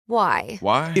Why?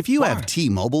 Why? If you have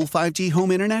T-Mobile 5G home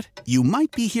internet, you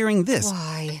might be hearing this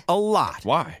Why? a lot.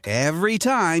 Why? Every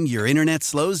time your internet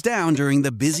slows down during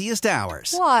the busiest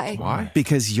hours. Why? Why?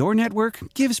 Because your network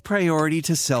gives priority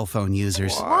to cell phone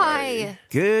users. Why?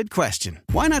 Good question.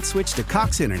 Why not switch to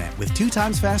Cox Internet with 2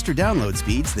 times faster download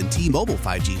speeds than T-Mobile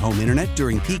 5G home internet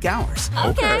during peak hours?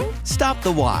 Okay. Stop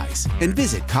the whys and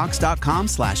visit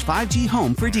cox.com/5G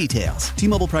home for details.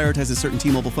 T-Mobile prioritizes certain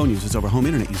T-Mobile phone users over home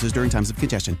internet users during times of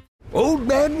congestion. Old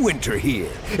Man Winter here.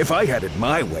 If I had it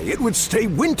my way, it would stay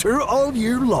winter all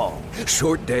year long.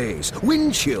 Short days,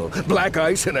 wind chill, black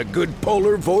ice, and a good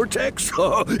polar vortex.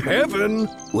 Oh, heaven.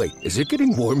 Wait, is it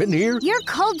getting warm in here? Your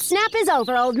cold snap is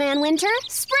over, Old Man Winter.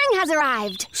 Spring has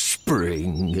arrived.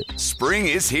 Spring. Spring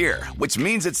is here, which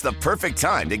means it's the perfect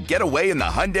time to get away in the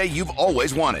Hyundai you've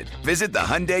always wanted. Visit the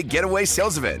Hyundai Getaway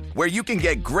Sales Event, where you can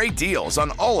get great deals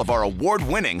on all of our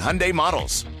award-winning Hyundai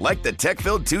models, like the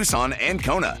tech-filled Tucson and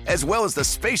Kona, as well as the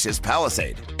spacious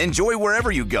Palisade. Enjoy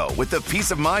wherever you go with the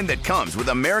peace of mind that comes with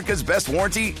America's best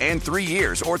warranty and 3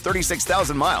 years or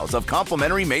 36,000 miles of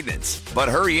complimentary maintenance. But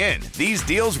hurry in, these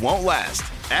deals won't last.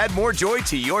 Add more joy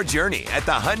to your journey at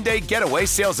the Hyundai Getaway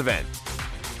Sales Event.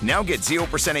 Now get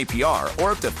 0% APR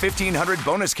or up to $1,500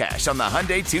 bonus cash on the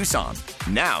Hyundai Tucson.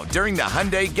 Now, during the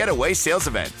Hyundai Getaway Sales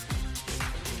Event.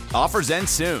 Offers end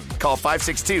soon. Call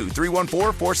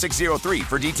 562-314-4603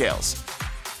 for details.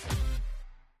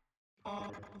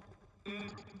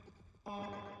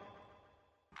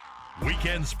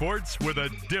 Weekend sports with a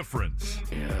difference.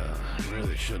 Yeah, I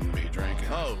really shouldn't be drinking.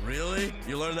 Oh, really?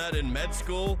 You learned that in med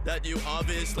school that you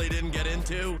obviously didn't get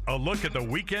into? A look at the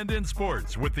weekend in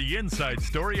sports with the inside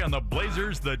story on the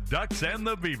Blazers, the Ducks, and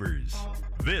the Beavers.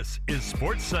 This is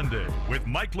Sports Sunday with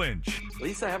Mike Lynch. At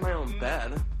least I have my own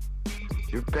bed.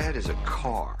 Your bed is a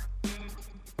car.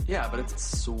 Yeah, but it's a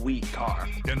sweet car.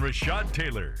 And Rashad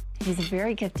Taylor. He's a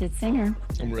very gifted singer.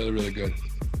 I'm really, really good.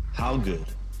 How good?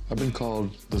 I've been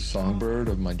called the songbird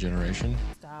of my generation.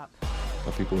 Stop.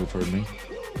 By people who've heard me.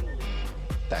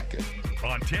 That good.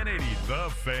 On 1080 The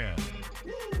Fan.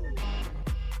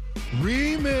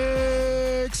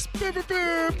 Remix.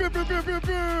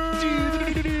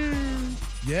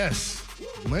 Yes.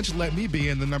 Lynch let me be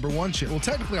in the number one chair. Well,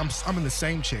 technically, I'm in the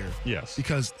same chair. Yes.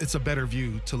 Because it's a better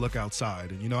view to look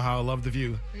outside. And you know how I love the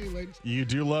view. Hey, ladies. You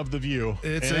do love the view.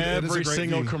 It is every a great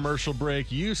single view. commercial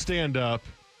break, you stand up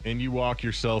and you walk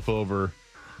yourself over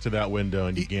to that window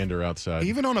and you gander outside.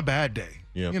 Even on a bad day.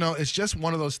 Yep. You know, it's just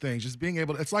one of those things. Just being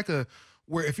able to, it's like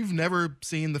where if you've never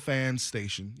seen the fan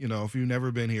station, you know, if you've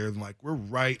never been here, like we're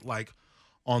right like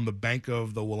on the bank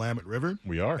of the Willamette River.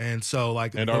 We are. And so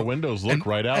like our windows look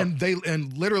right out.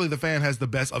 And literally the fan has the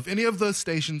best of any of the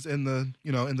stations in the,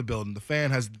 you know, in the building. The fan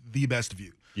has the best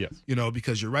view. Yes. You know,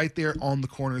 because you're right there on the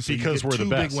corner. So because you get we're two the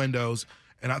best. big windows.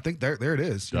 And I think there it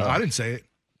is. You know, I didn't say it.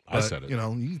 I said it. You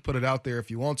know, you can put it out there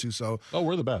if you want to. So,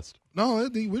 we're the best. No,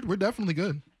 we're definitely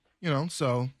good. You know,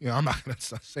 so you know, I'm not gonna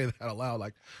say that out loud,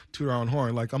 like toot our own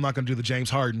horn. Like I'm not gonna do the James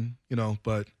Harden, you know,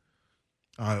 but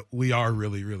we are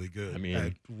really, really good. I mean,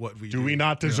 at what we do we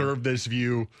not deserve this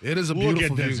view? It is a Look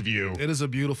beautiful at this view. It is a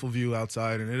beautiful view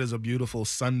outside, and it is a beautiful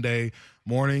Sunday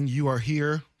morning. You are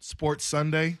here, Sports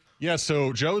Sunday. Yeah.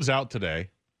 So Joe's out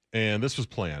today, and this was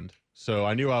planned. So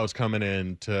I knew I was coming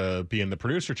in to be in the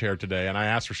producer chair today, and I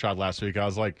asked Rashad last week. I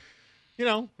was like, you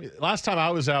know, last time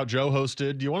I was out, Joe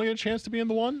hosted. Do you want to get a chance to be in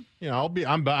the one? You know,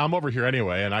 I'm over here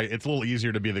anyway, and it's a little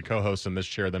easier to be the co-host in this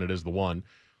chair than it is the one.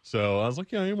 So I was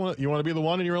like, yeah, you want to be the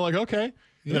one, and you were like, okay.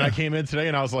 Yeah. Then I came in today,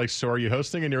 and I was like, so are you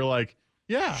hosting? And you were like,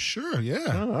 yeah, sure,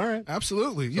 yeah, all right,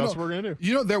 absolutely. So that's what we're gonna do.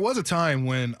 You know, there was a time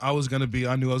when I knew I was gonna be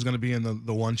in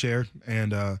the one chair,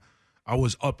 and I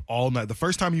was up all night. The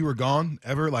first time you were gone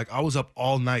ever, like I was up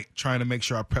all night trying to make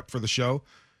sure I prepped for the show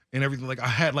and everything. Like I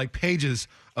had like pages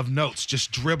of notes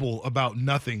just dribble about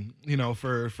nothing, you know,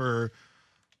 for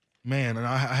man. And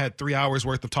I had 3 hours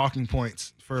worth of talking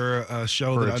points for a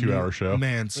show for that a 2-hour show.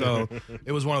 Man, so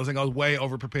it was one of those things. I was way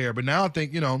over prepared, but now I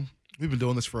think, you know, we've been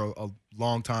doing this for a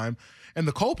long time. And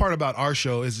the cool part about our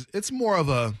show is it's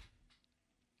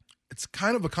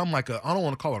kind of become like I don't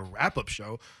want to call it a wrap-up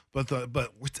show, but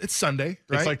it's Sunday,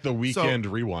 right? It's like the weekend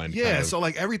rewind. Yeah, kind of. so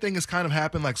like everything has kind of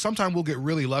happened. Like sometime we'll get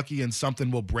really lucky and something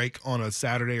will break on a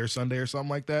Saturday or Sunday or something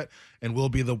like that, and we'll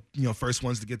be the first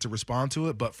ones to get to respond to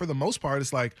it. But for the most part,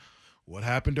 it's like what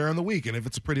happened during the week, and if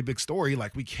it's a pretty big story,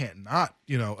 like we can't not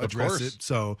address it.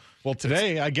 So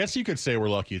today, I guess you could say we're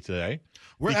lucky today.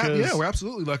 We're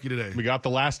absolutely lucky today. We got the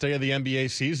last day of the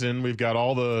NBA season. We've got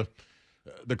all the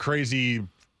crazy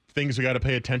things we got to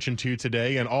pay attention to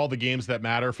today, and all the games that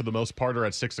matter for the most part are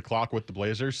at 6:00 with the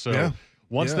Blazers. So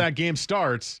once that game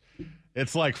starts,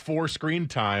 It's like for screen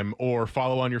time or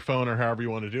follow on your phone or however you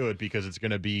want to do it because it's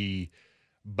going to be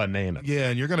bananas. Yeah,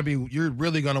 and you're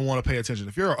really going to want to pay attention.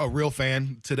 If you're a real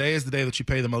fan, today is the day that you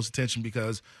pay the most attention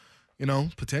because,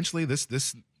 potentially this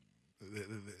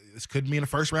could mean a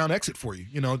first round exit for you,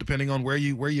 depending on where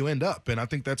you end up. And I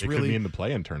think it could mean the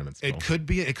play-in tournament still.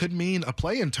 It could mean a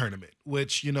play-in tournament,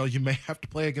 which, you may have to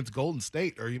play against Golden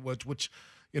State or which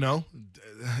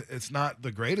it's not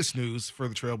the greatest news for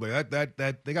the Trailblazers.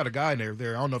 That they got a guy in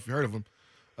there. I don't know if you heard of him.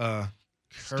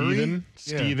 Steven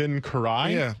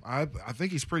Karai? Yeah, I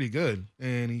think he's pretty good.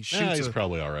 And he shoots he's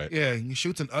probably all right. Yeah, he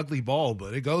shoots an ugly ball,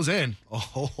 but it goes in a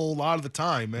whole lot of the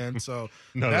time, man. So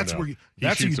that's where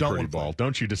that's where you don't want to ball.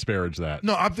 Don't you disparage that.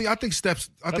 No, I think Steph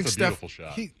beautiful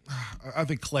shot. I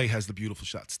think Clay has the beautiful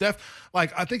shot. Steph,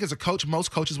 I think as a coach,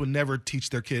 most coaches would never teach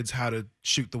their kids how to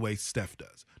shoot the way Steph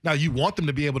does. Now, you want them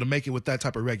to be able to make it with that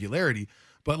type of regularity,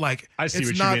 but I see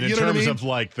what you mean in terms of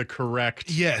the correct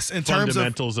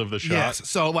fundamentals of the shot. Yes,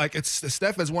 so it's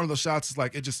Steph as one of those shots.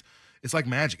 It's like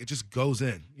magic. It just goes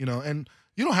in, and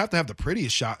you don't have to have the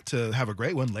prettiest shot to have a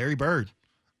great one. Larry Bird,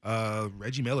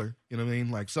 Reggie Miller, you know what I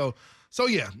mean?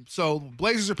 So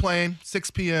Blazers are playing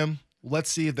 6 p.m.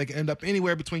 Let's see if they can end up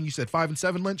anywhere between, you said 5 and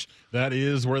 7, Lynch? That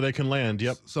is where they can land,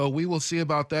 yep. So we will see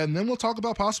about that, and then we'll talk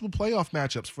about possible playoff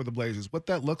matchups for the Blazers, what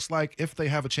that looks like, if they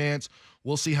have a chance.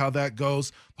 We'll see how that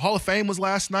goes. Hall of Fame was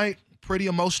last night. Pretty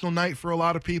emotional night for a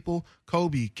lot of people.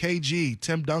 Kobe, KG,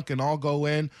 Tim Duncan all go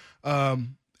in.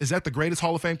 Is that the greatest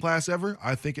Hall of Fame class ever?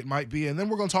 I think it might be. And then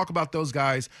we're going to talk about those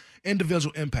guys'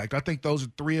 individual impact. I think those are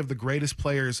 3 of the greatest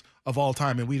players of all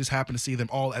time, and we just happen to see them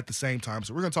all at the same time.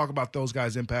 So we're going to talk about those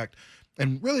guys' impact.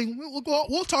 And really,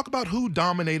 we'll talk about who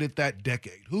dominated that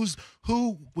decade.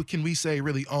 Who can we say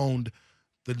really owned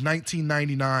the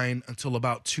 1999 until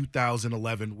about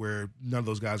 2011, where none of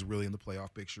those guys were really in the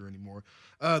playoff picture anymore.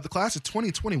 The class of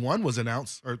 2021 was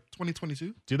announced, or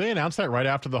 2022. Do they announce that right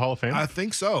after the Hall of Fame? I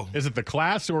think so. Is it the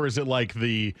class, or is it like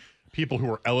the people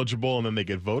who are eligible and then they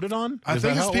get voted on? I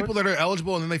think it's people that are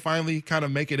eligible and then they finally kind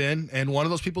of make it in. And one of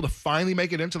those people to finally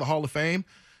make it into the Hall of Fame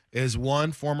is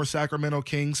one former Sacramento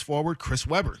Kings forward, Chris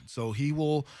Webber. So he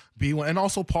will be one, and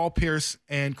also Paul Pierce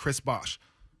and Chris Bosh.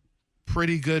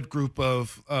 Pretty good group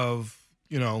of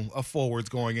forwards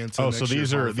going into. Oh, so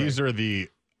these are the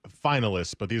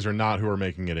finalists, but these are not who are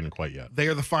making it in quite yet. They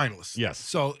are the finalists. Yes.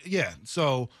 So yeah.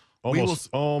 So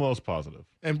almost positive,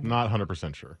 and not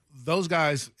 100% sure. Those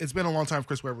guys. It's been a long time for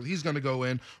Chris Webber. He's going to go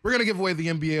in. We're going to give away the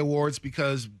NBA awards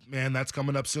because that's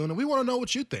coming up soon, and we want to know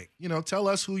what you think. Tell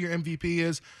us who your MVP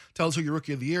is. Tell us who your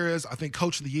Rookie of the Year is. I think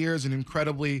Coach of the Year is an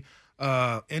incredibly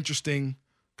interesting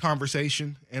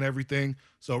conversation and everything.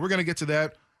 So we're going to get to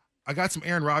that. I got some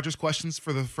Aaron Rodgers questions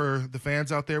for the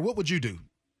fans out there. What would you do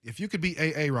if you could be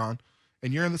Aaron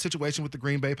and you're in the situation with the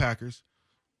Green Bay Packers?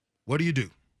 What do you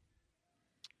do?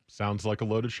 Sounds like a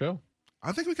loaded show.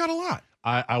 I think we got a lot.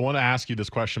 I want to ask you this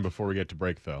question before we get to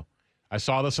break, though. I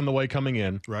saw this on the way coming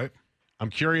in. Right. I'm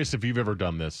curious if you've ever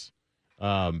done this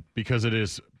because it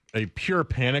is a pure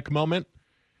panic moment.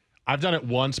 I've done it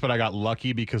once, but I got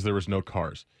lucky because there was no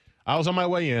cars. I was on my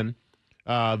way in.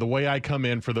 The way I come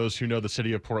in, for those who know the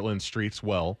city of Portland streets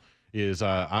well, is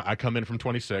I come in from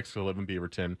 26, so I live in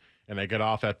Beaverton, and I get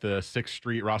off at the 6th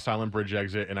Street Ross Island Bridge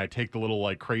exit, and I take the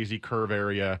little crazy curve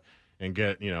area and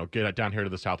get down here to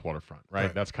the South Waterfront,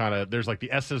 right? That's kind of, there's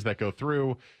the S's that go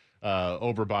through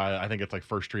over by, I think it's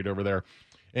First Street over there.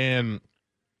 And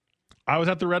I was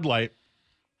at the red light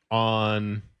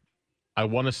on, I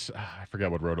forget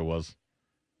what road it was.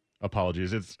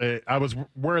 Apologies. I was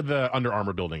where the Under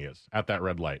Armour building is, at that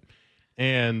red light.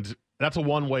 And that's a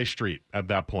one-way street at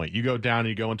that point. You go down and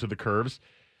you go into the curves.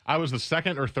 I was the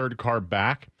second or third car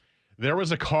back. There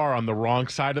was a car on the wrong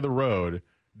side of the road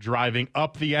driving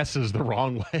up the S's the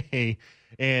wrong way,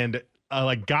 and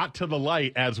got to the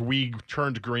light as we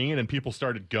turned green and people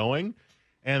started going,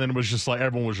 and then it was just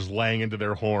everyone was just laying into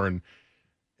their horn,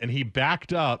 and he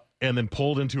backed up and then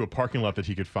pulled into a parking lot that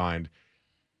he could find.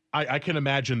 I can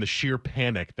imagine the sheer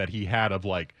panic that he had of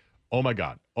oh my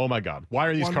God, why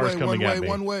are these cars coming at me?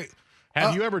 One way.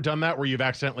 Have you ever done that where you've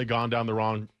accidentally gone down the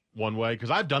wrong one way?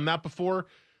 Because I've done that before,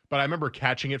 but I remember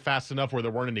catching it fast enough where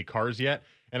there weren't any cars yet.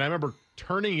 And I remember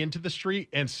turning into the street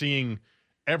and seeing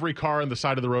every car on the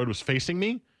side of the road was facing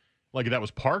me, that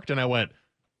was parked. And I went,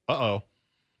 uh-oh,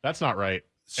 that's not right.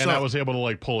 And I was able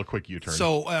to pull a quick U-turn.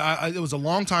 So it was a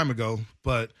long time ago,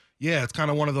 but yeah, it's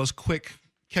kind of one of those quick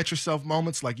catch yourself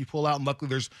moments. You pull out and luckily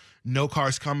there's no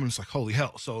cars coming. It's holy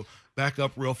hell. So back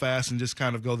up real fast and just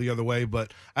kind of go the other way.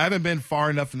 But I haven't been far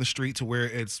enough in the street to where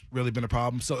it's really been a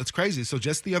problem. So it's crazy. So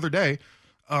just the other day,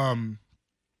 I'm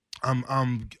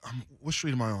what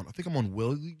street am I on? I think I'm on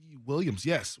Williams,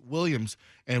 yes, Williams,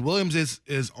 and Williams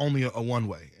is only a one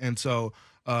way, and so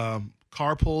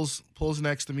car pulls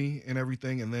next to me and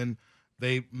everything, and then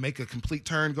they make a complete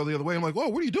turn, go the other way. I'm like, whoa,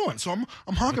 what are you doing? So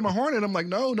I'm honking my horn, and I'm like,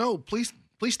 no, please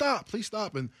stop,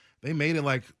 and they made it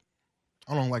like,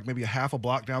 I don't know, like maybe a half a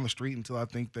block down the street until I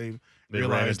think they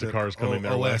realized that cars coming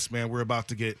their way. Man, we're about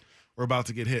to get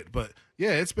hit. But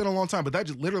yeah, it's been a long time. But that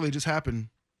literally just happened,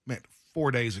 man,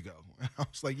 4 days ago. And I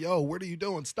was like, yo, what are you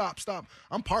doing? Stop.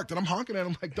 I'm parked and I'm honking at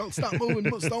them like, don't stop moving.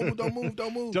 Don't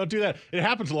move. Don't do that. It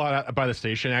happens a lot by the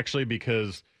station, actually,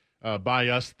 because by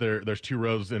us, there's 2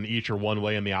 roads in each or one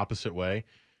way and the opposite way.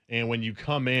 And when you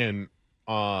come in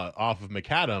off of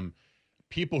McAdam,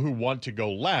 people who want to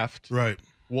go left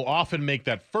will often make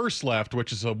that first left,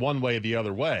 which is a one way the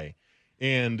other way.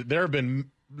 And there have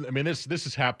been, this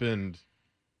has happened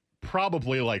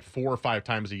probably like 4 or 5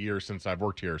 times a year since I've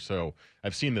worked here. So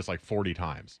I've seen this like 40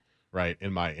 times, right,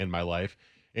 in my life.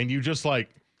 And you just like,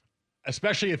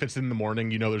 especially if it's in the morning,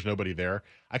 there's nobody there.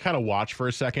 I kind of watch for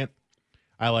a second.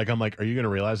 I'm like, are you going to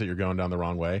realize that you're going down the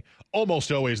wrong way?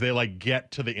 Almost always they like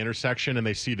get to the intersection and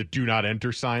they see the do not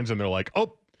enter signs and they're like,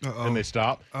 oh, and they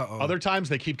stop. Other times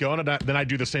they keep going, and then I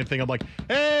do the same thing. I'm like,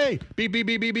 hey, beep, beep,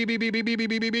 beep, beep, beep, beep, beep, beep, beep,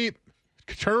 beep, beep, beep.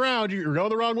 Turn around. You're going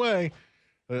the wrong way.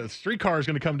 The streetcar is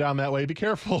going to come down that way. Be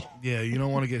careful. Yeah, you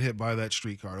don't want to get hit by that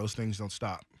streetcar. Those things don't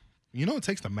stop. It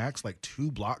takes the max like 2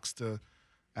 blocks to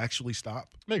actually stop.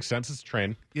 Makes sense. It's a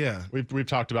train. Yeah. We've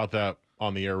talked about that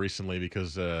on the air recently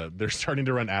because they're starting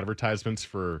to run advertisements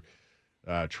for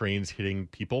trains hitting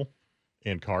people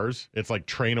and cars. It's like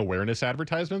train awareness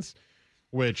advertisements.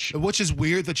 Which is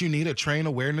weird that you need a train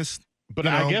awareness. But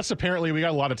I guess apparently we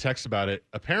got a lot of texts about it.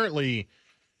 Apparently,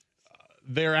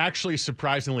 they're actually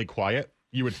surprisingly quiet.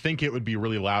 You would think it would be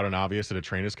really loud and obvious that a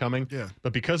train is coming. Yeah.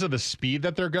 But because of the speed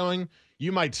that they're going,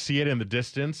 you might see it in the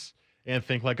distance and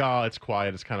think like, oh, it's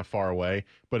quiet. It's kind of far away.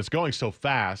 But it's going so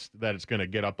fast that it's going to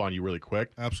get up on you really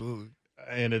quick. Absolutely.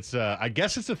 And it's, I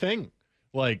guess it's a thing.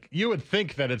 Like, you would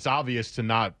think that it's obvious to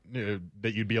not,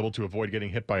 that you'd be able to avoid getting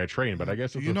hit by a train, but I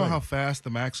guess it's you know how fast the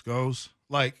max goes?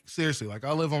 Like, seriously, like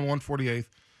I live on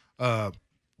 148th.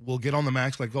 We'll get on the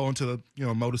max, like go into the,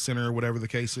 Moda Center or whatever the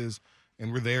case is,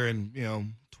 and we're there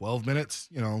in, 12 minutes,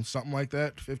 something like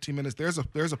that, 15 minutes. There's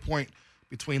a point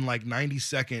between like 80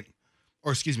 second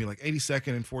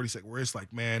and 40 second where it's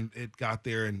like, man, it got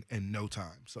there in no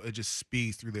time. So it just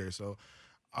speeds through there. So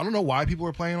I don't know why people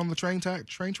are playing on the train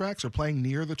tracks or playing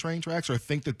near the train tracks or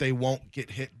think that they won't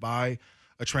get hit by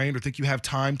a train or think you have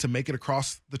time to make it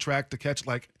across the track to catch.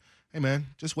 Like, hey, man,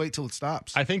 just wait till it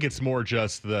stops. I think it's more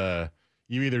just you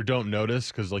either don't notice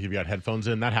because like you've got headphones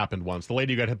in. That happened once. The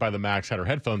lady who got hit by the max had her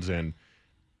headphones in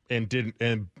and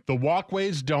the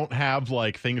walkways don't have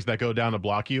like things that go down to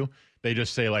block you. They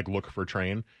just say like look for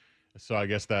train. So I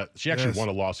guess that she actually won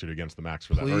a lawsuit against the max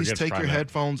for that. Please take your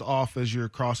headphones off as you're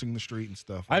crossing the street and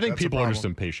stuff. I think people are just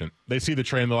impatient. They see the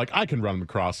train, they're like, I can run them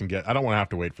across and I don't want to have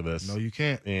to wait for this. No, you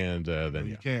can't. And then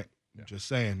you can't. Yeah. Just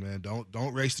saying, man.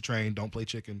 Don't race the train. Don't play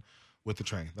chicken with the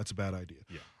train. That's a bad idea.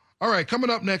 Yeah. All right, coming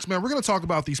up next, man, we're going to talk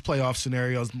about these playoff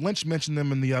scenarios. Lynch mentioned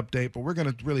them in the update, but we're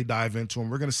going to really dive into them.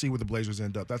 We're going to see where the Blazers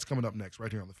end up. That's coming up next,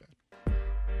 right here on The Fan.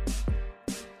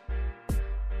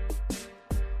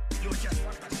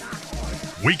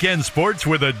 Weekend sports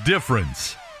with a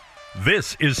difference.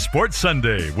 This is Sports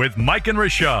Sunday with Mike and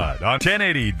Rashad on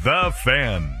 1080 The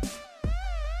Fan.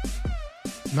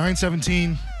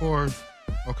 9:17 or,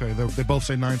 okay, they both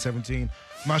say 9:17. I'm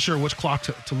not sure which clock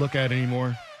to look at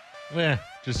anymore. Yeah,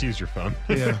 just use your phone.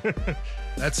 Yeah,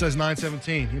 that says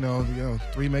 9:17.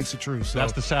 3 makes it true. So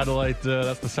that's the satellite.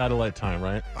 That's the satellite time,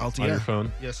 right? On your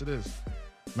phone. Yes, it is.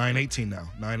 9:18 now.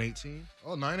 9:18.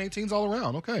 Oh, 9:18's all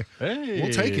around. Okay. Hey,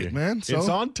 we'll take it, man. So, it's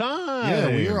on time. Yeah,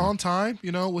 we are on time.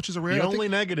 Which is a rare. The only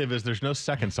negative is there's no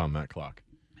seconds on that clock.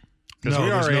 Because no,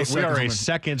 we are a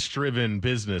seconds-driven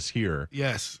business here.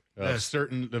 Yes.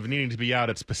 Certain of needing to be out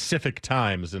at specific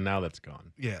times, and now that's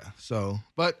gone. Yeah. So,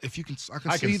 but if you can,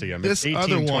 I can see them. This 18,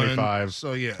 other 25, one.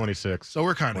 So yeah, 26. So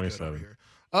we're kind of good over here.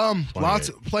 Lots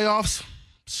of playoffs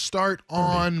start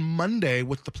on Monday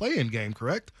with the play-in game.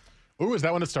 Correct? Ooh, is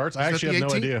that when it starts? I actually have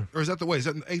no idea. Or is that the way? Is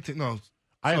that the 18th? No.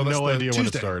 I have no idea when it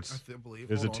Tuesday, starts. I believe.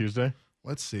 Is it Tuesday?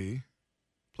 Let's see.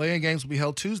 Play-in games will be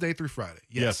held Tuesday through Friday.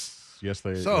 Yes, yes,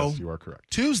 you are correct.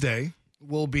 Tuesday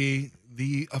will be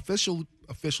the official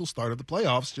start of the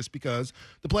playoffs, just because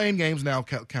the play-in games now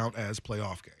count as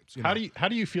playoff games. How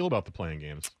do you feel about the play-in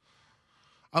games?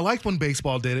 I liked when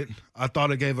baseball did it. I thought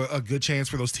it gave a good chance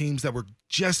for those teams that were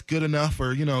just good enough,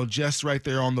 or just right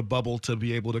there on the bubble to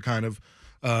be able to kind of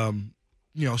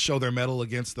show their mettle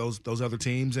against those other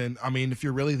teams. And I mean, if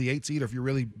you're really the 8 seed, or if you're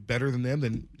really better than them,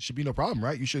 then it should be no problem,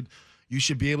 right? You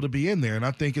should be able to be in there. And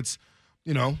I think it's,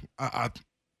 I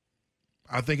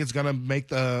think it's gonna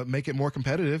make it more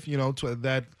competitive. To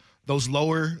that those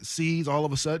lower seeds, all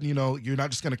of a sudden, you're not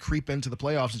just gonna creep into the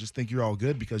playoffs and just think you're all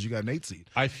good because you got an 8 seed.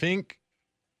 I think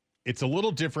it's a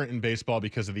little different in baseball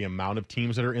because of the amount of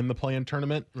teams that are in the play-in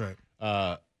tournament. Right.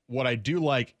 What I do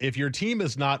like, if your team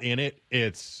is not in it,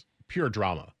 it's pure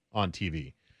drama on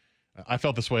TV. I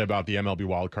felt this way about the MLB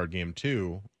wildcard game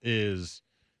too, is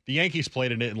the Yankees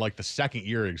played in it in like the second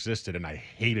year it existed, and I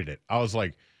hated it. I was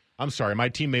like, I'm sorry, my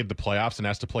team made the playoffs and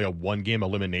has to play a 1-game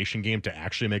elimination game to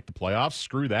actually make the playoffs.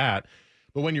 Screw that.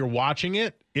 But when you're watching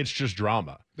it, it's just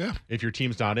drama. Yeah. If your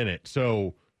team's not in it.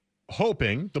 So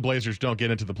hoping the Blazers don't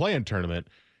get into the play-in tournament,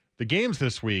 the games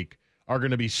this week are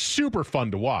going to be super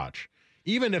fun to watch.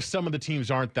 Even if some of the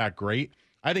teams aren't that great,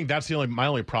 I think that's my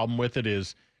only problem with it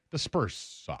is the Spurs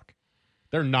suck.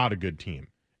 They're not a good team.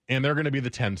 And they're going to be the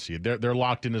 10 seed. They're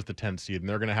locked in as the 10 seed, and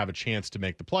they're going to have a chance to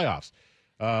make the playoffs.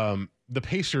 The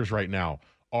Pacers right now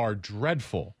are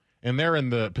dreadful, and they're in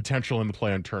the potential in the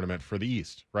play-in tournament for the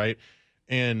East, right?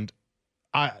 And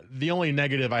the only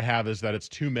negative I have is that it's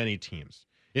too many teams.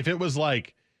 If it was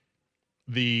like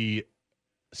the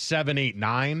 7, 8,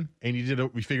 9, and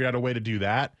we figured out a way to do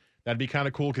that, that'd be kind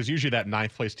of cool because usually that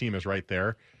 9th place team is right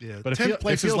there. Yeah, but 10th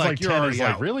place is like you're 10 already is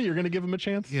out. like, really? You're going to give them a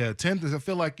chance? Yeah, 10th. I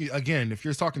feel like, again, if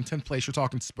you're talking 10th place, you're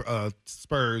talking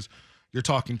Spurs, you're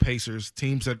talking Pacers,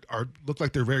 teams that look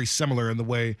like they're very similar in the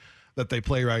way that they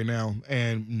play right now,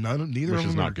 and neither of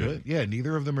them are good. Yeah,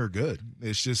 neither of them are good.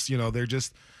 It's just they're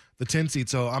just the 10 seed.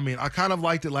 So I mean, I kind of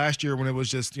liked it last year when it was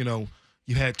just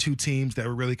you had 2 teams that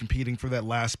were really competing for that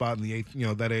last spot in the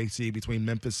 8th, that 8th seed between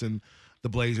Memphis and the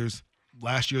Blazers.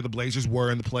 Last year, the Blazers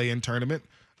were in the play-in tournament.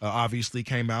 Obviously,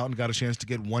 came out and got a chance to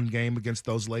get 1 game against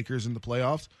those Lakers in the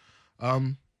playoffs.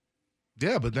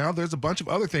 Yeah, but now there's a bunch of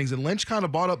other things, and Lynch kind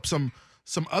of brought up some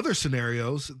other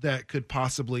scenarios that could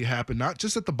possibly happen, not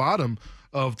just at the bottom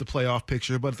of the playoff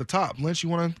picture, but at the top. Lynch, you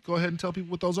want to go ahead and tell people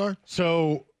what those are?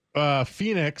 So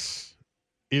Phoenix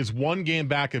is 1 game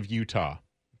back of Utah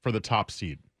for the top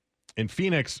seed, and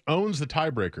Phoenix owns the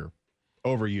tiebreaker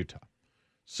over Utah.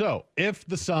 So if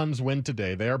the Suns win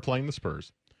today, they are playing the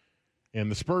Spurs, and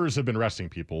the Spurs have been resting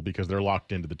people because they're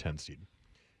locked into the 10th seed.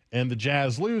 And the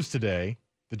Jazz lose today,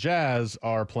 the Jazz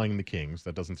are playing the Kings.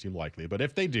 That doesn't seem likely, but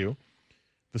if they do,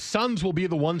 the Suns will be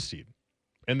the 1 seed,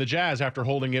 and the Jazz, after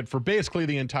holding it for basically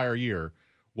the entire year,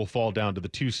 will fall down to the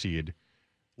 2 seed,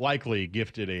 likely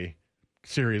gifted a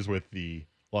series with the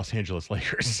Los Angeles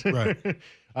Lakers. Right.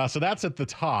 So that's at the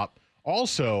top.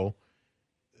 Also,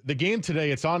 the game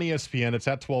today, it's on ESPN. It's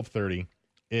at 12:30.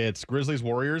 It's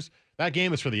Grizzlies-Warriors. That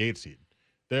game is for the 8 seed.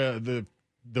 The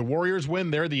Warriors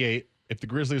win, they're the 8. If the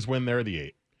Grizzlies win, they're the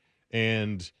 8.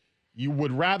 And you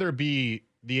would rather be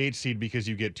the 8 seed because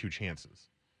you get 2 chances,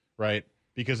 right?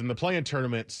 Because in the play-in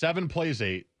tournament, 7 plays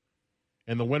 8,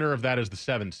 and the winner of that is the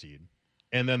 7 seed.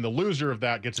 And then the loser of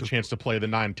that gets a chance to play the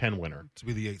 9-10 winner. To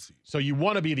be the 8 seed. So you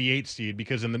want to be the 8 seed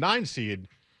because in the 9 seed,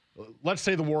 let's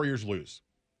say the Warriors lose,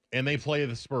 and they play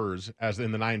the Spurs as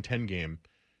in the 9-10 game.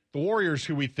 The Warriors,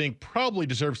 who we think probably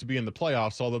deserves to be in the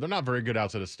playoffs, although they're not very good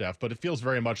outside of Steph, but it feels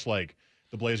very much like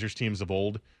the Blazers teams of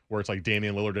old, where it's like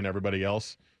Damian Lillard and everybody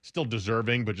else, still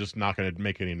deserving, but just not going to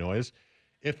make any noise.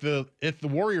 If the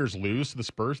Warriors lose to the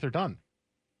Spurs, they're done.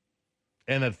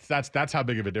 And that's how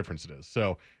big of a difference it is.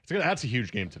 So that's a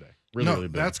huge game today. Really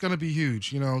big. That's going to be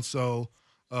huge. So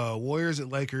Warriors at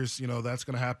Lakers, that's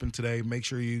going to happen today. Make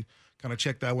sure you kind of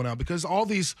check that one out because all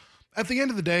these, at the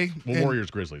end of the day,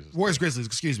 Warriors-Grizzlies. Warriors-Grizzlies,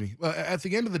 excuse me. At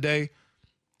the end of the day,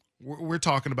 we're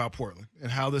talking about Portland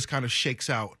and how this kind of shakes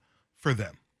out for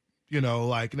them.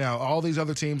 Now all these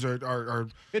other teams are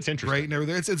it's interesting. Great and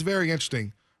everything. It's very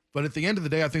interesting. But at the end of the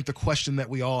day, I think the question that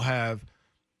we all have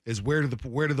is where do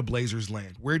the Blazers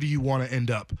land? Where do you want to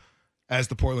end up as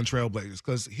the Portland Trail Blazers?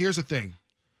 Because here's the thing.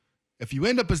 If you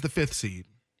end up as the 5th seed,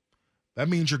 that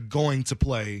means you're going to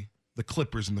play the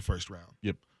Clippers in the first round.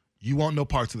 Yep. You want no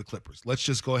parts of the Clippers. Let's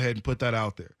just go ahead and put that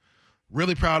out there.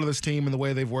 Really proud of this team and the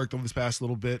way they've worked over this past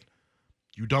little bit.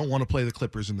 You don't want to play the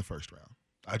Clippers in the first round.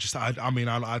 I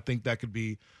think that could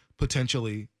be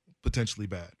potentially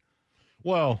bad.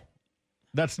 Well,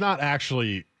 that's not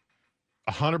actually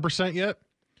 100% yet.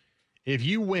 If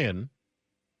you win,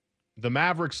 the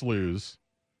Mavericks lose,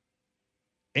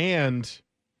 and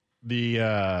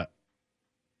the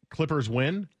Clippers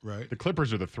win, right? The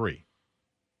Clippers are the 3.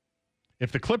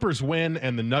 If the Clippers win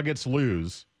and the Nuggets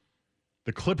lose,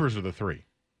 the Clippers are the 3.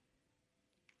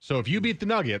 So if you beat the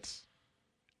Nuggets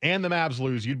and the Mavs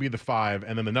lose, you'd be the 5,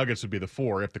 and then the Nuggets would be the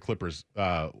 4 if the Clippers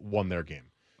won their game.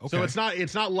 Okay. So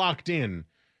it's not locked in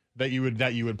that you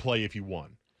would play if you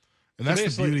won. And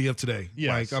that's the beauty of today.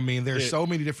 Yes, like, I mean, there's so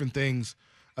many different things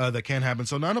that can happen.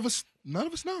 So none of us know.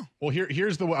 Well,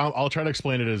 here's the. I'll try to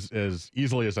explain it as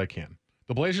easily as I can.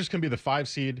 The Blazers can be the 5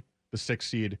 seed, the 6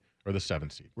 seed, or the 7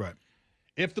 seed. Right.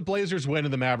 If the Blazers win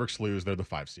and the Mavericks lose, they're the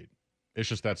 5 seed. It's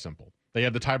just that simple. They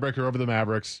have the tiebreaker over the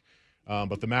Mavericks,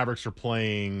 but the Mavericks are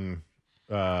playing.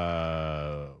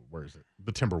 Where is it?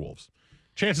 The Timberwolves.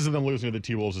 Chances of them losing to the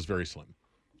T-Wolves is very slim,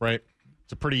 right?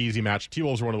 It's a pretty easy match.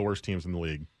 T-Wolves are one of the worst teams in the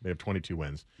league. They have 22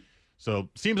 wins. So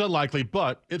seems unlikely,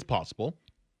 but it's possible.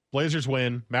 Blazers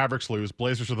win, Mavericks lose,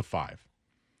 Blazers are the 5.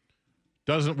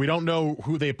 We don't know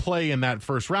who they play in that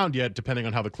first round yet, depending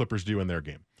on how the Clippers do in their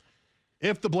game.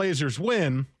 If the Blazers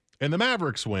win and the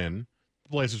Mavericks win, the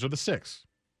Blazers are the 6.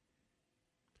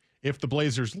 If the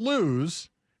Blazers lose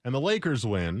and the Lakers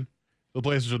win, the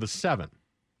Blazers are the 7.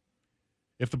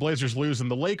 If the Blazers lose and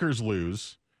the Lakers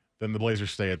lose, then the Blazers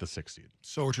stay at the 6th seed.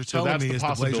 So what you're telling me is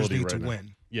the Blazers need to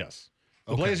win. Yes.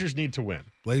 The Blazers need to win.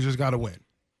 Blazers got to win.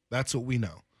 That's what we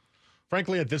know.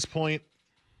 Frankly, at this point,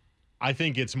 I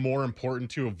think it's more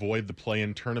important to avoid the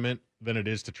play-in tournament than it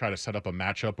is to try to set up a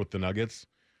matchup with the Nuggets.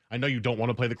 I know you don't want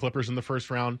to play the Clippers in the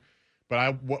first round,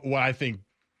 but what I think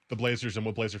the Blazers and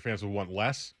what Blazer fans would want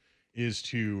less is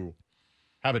to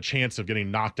have a chance of getting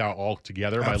knocked out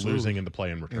altogether by losing in the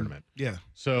play-in tournament. Yeah.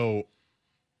 So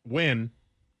win,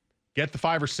 get the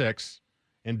 5 or 6,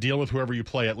 and deal with whoever you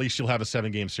play. At least you'll have a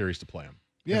 7-game series to play them.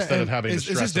 Yeah, instead of having the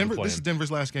stress of the play-in. This is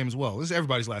Denver's last game as well. This is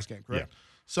everybody's last game, correct? Yeah.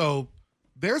 So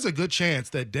there's a good chance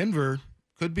that Denver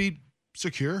could be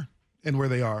secure in where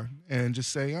they are and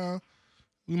just say,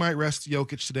 we might rest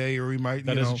Jokic today, or we might,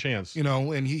 that is a chance.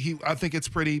 And he I think it's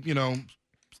pretty,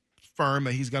 firm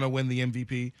that he's going to win the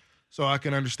MVP. So I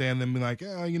can understand them being like,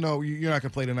 you're not going to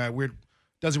play tonight.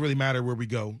 Doesn't really matter where we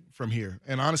go from here.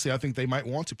 And honestly, I think they might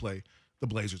want to play the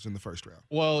Blazers in the first round.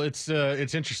 Well, it's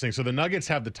interesting. So the Nuggets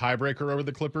have the tiebreaker over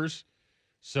the Clippers.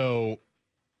 So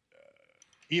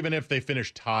even if they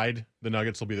finish tied, the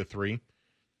Nuggets will be the 3.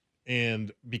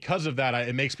 And because of that,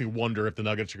 it makes me wonder if the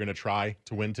Nuggets are going to try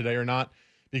to win today or not.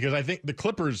 Because I think the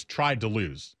Clippers tried to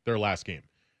lose their last game.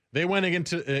 They went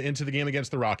into the game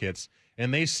against the Rockets,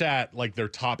 and they sat like their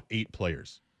top 8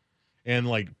 players. And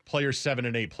like players 7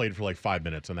 and 8 played for like 5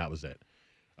 minutes, and that was it.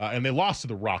 And they lost to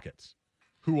the Rockets,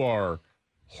 who are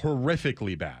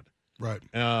horrifically bad. Right.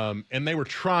 And they were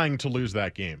trying to lose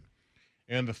that game.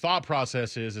 And the thought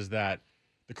process is that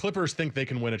the Clippers think they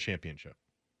can win a championship,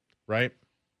 right?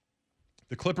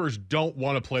 The Clippers don't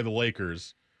want to play the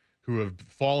Lakers, who have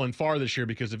fallen far this year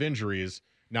because of injuries,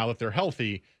 now that they're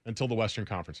healthy, until the Western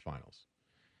Conference Finals.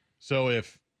 So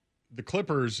if the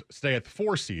Clippers stay at the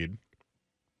 4 seed,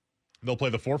 they'll play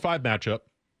the 4-5 matchup.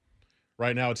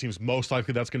 Right now, it seems most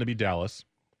likely that's going to be Dallas.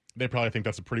 They probably think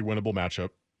that's a pretty winnable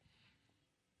matchup.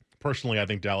 Personally, I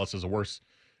think Dallas is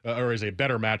is a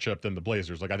better matchup than the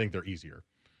Blazers. Like, I think they're easier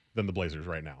than the Blazers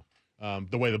right now.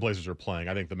 The way the Blazers are playing,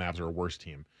 I think the Mavs are a worse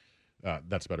team.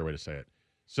 That's a better way to say it.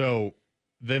 So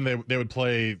then they would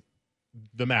play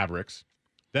the Mavericks.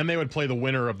 Then they would play the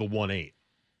winner of the 1-8,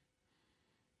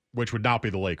 which would not be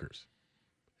the Lakers.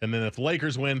 And then if the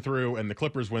Lakers win through and the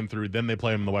Clippers win through, then they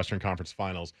play them in the Western Conference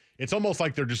Finals. It's almost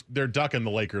like they're ducking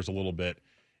the Lakers a little bit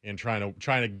and trying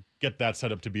to get that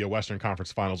set up to be a Western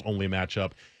Conference Finals only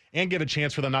matchup and give a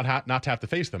chance for them not to have to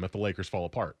face them if the Lakers fall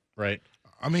apart, right?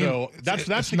 I mean, so that's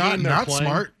the not, game they're not playing.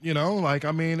 smart, Like,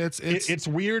 I mean, it's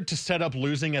weird to set up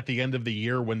losing at the end of the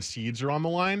year when seeds are on the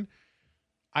line.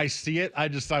 I see it.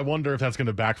 I wonder if that's going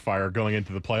to backfire going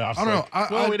into the playoffs. I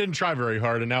don't know. We didn't try very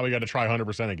hard, and now we got to try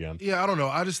 100% again. Yeah, I don't know.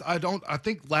 I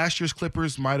think last year's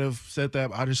Clippers might have said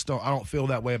that. I don't feel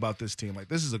that way about this team. Like,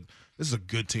 this is a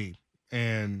good team,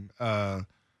 and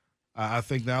I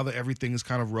think now that everything is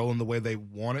kind of rolling the way they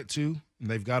want it to, and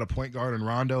they've got a point guard in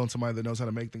Rondo and somebody that knows how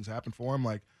to make things happen for them.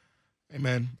 Like, hey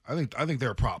man, I think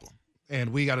they're a problem.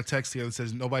 And we got a text here that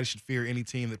says nobody should fear any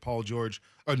team that Paul George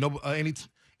or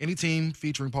any team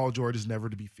featuring Paul George is never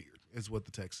to be feared, is what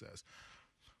the text says.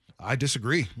 I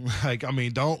disagree. Like, I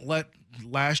mean, don't let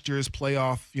last year's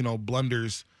playoff,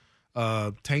 blunders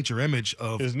taint your image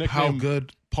of how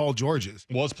good Paul George is.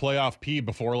 Was playoff P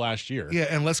before last year. Yeah,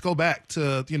 and let's go back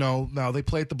to, now they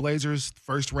played the Blazers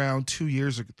first round 2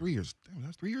 years ago, 3 years. Damn,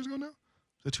 that's 3 years ago now?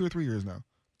 Is it 2 or 3 years now?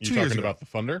 You talking about the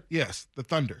Thunder? Yes, the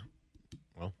Thunder.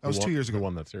 Well, that was 2 years ago. Who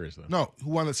won that series, though? No, who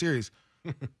won that series?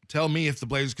 Tell me if the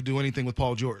Blazers could do anything with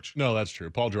Paul George. No, that's true.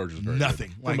 Paul George was very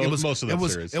nothing. Good. Like most of that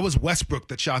series. It was Westbrook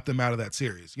that shot them out of that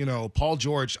series. Paul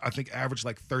George, I think, averaged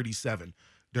like 37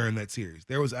 during that series.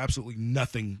 There was absolutely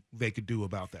nothing they could do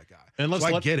about that guy. And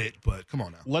I get it, but come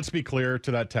on now. Let's be clear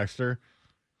to that texter.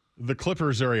 The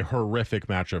Clippers are a horrific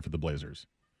matchup for the Blazers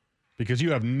because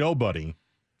you have nobody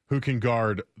who can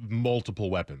guard multiple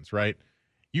weapons, right?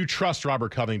 You trust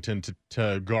Robert Covington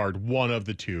to guard one of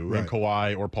the two, in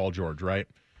Kawhi or Paul George, right?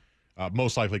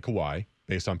 Most likely Kawhi,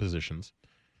 based on positions.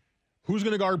 Who's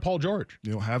going to guard Paul George?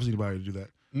 You don't have anybody to do that.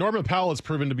 Norman Powell has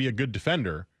proven to be a good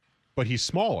defender, but he's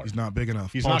smaller. He's not big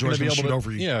enough. He's Paul not George going to be able shoot to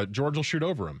over you. Yeah, George will shoot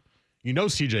over him. You know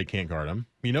CJ can't guard him.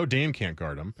 You know Dame can't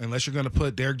guard him. Unless you're going to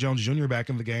put Derrick Jones Jr. back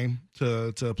in the game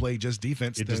to play just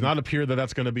defense. It does not appear that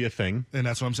that's going to be a thing. And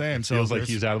that's what I'm saying. It feels like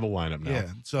he's out of the lineup now. Yeah,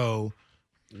 so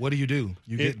what do? You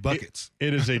get buckets.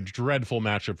 It is a dreadful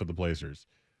matchup for the Blazers.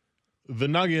 The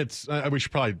Nuggets, we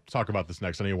should probably talk about this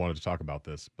next. I know you wanted to talk about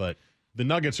this, but the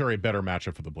Nuggets are a better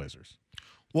matchup for the Blazers.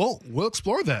 Well, we'll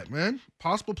explore that, man.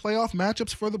 Possible playoff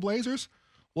matchups for the Blazers.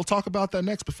 We'll talk about that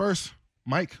next. But first,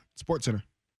 Mike, SportsCenter.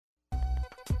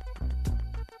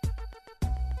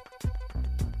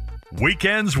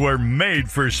 Weekends were made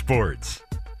for sports.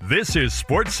 This is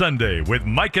Sports Sunday with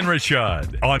Mike and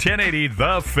Rashad on 1080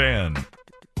 The Fan.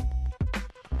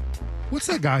 What's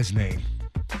that guy's name?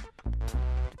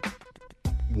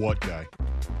 What guy?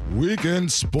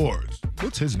 Weekend Sports.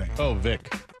 What's his name? Oh,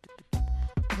 Vic.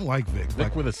 I like Vic.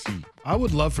 Vic with a C. I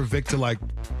would love for Vic to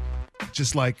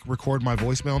just record my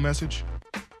voicemail message.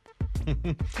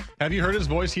 Have you heard his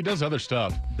voice? He does other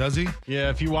stuff. Does he? Yeah,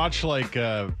 if you watch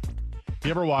you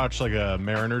ever watch a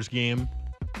Mariners game,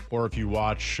 or if you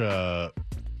watch a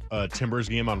Timbers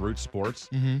game on Root Sports,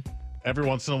 every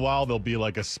once in a while there'll be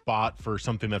a spot for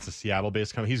something that's a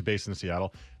Seattle-based company. He's based in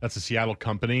Seattle. That's a Seattle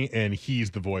company, and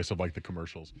he's the voice of the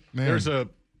commercials. Man.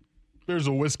 There's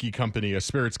a whiskey company, a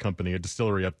spirits company, a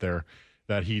distillery up there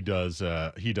that he does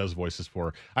voices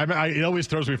for. It always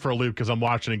throws me for a loop because I'm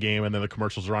watching a game and then the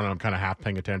commercials are on and I'm kind of half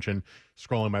paying attention,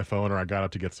 scrolling my phone, or I got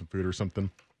up to get some food or something.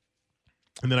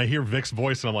 And then I hear Vic's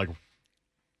voice and I'm like,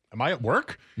 am I at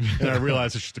work? And I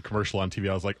realized it's just a commercial on TV.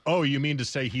 I was like, oh, you mean to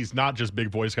say he's not just big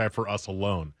voice guy for us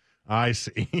alone? I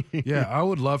see. Yeah, I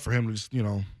would love for him to just,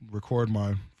 record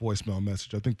my voicemail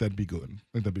message. I think that'd be good. I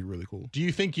think that'd be really cool. Do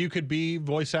you think you could be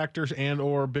voice actors and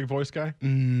or big voice guy?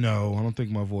 No, I don't think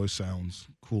my voice sounds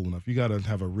cool enough. You got to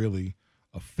have a really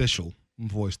official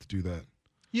voice to do that.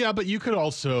 Yeah, but you could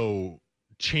also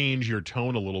change your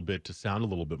tone a little bit to sound a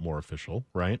little bit more official,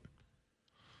 right?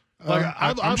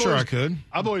 I'm sure I could.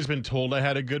 I've always been told I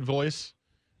had a good voice,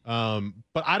 but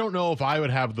I don't know if I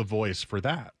would have the voice for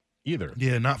that either.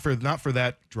 Yeah, not for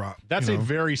that drop. That's a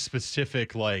very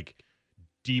specific,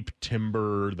 deep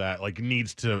timbre that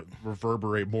needs to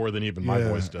reverberate more than even my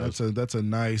voice does. That's a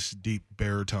nice deep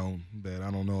baritone that I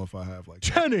don't know if I have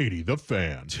 1080 The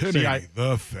Fan. 1080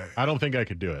 The Fan. I don't think I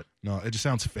could do it. No, it just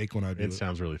sounds fake when I do it. It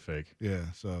sounds really fake. Yeah,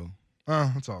 so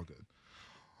that's all good.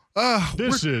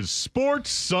 This is Sports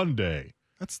Sunday.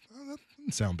 That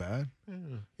doesn't sound bad.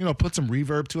 Yeah. Put some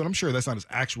reverb to it. I'm sure that's not his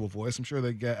actual voice. I'm sure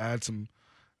they add some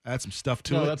stuff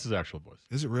to it. No, that's his actual voice.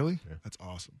 Is it really? Yeah. That's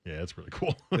awesome. Yeah, that's really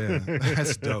cool. Yeah,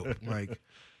 that's dope.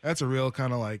 That's a real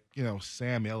kind of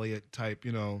Sam Elliott type,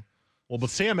 Well, but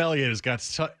Sam Elliott has got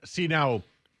now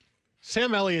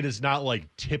Sam Elliott is not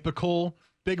typical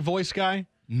big voice guy.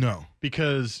 No.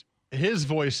 Because his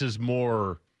voice is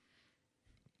more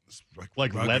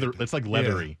leather. It's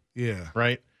leathery. Yeah.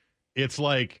 Right? It's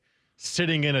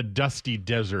sitting in a dusty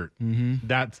desert. Mm-hmm.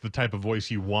 That's the type of voice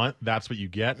you want. That's what you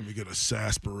get. And we get a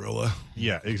sarsaparilla.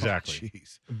 Yeah, exactly.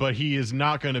 Jeez. But he is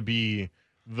not going to be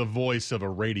the voice of a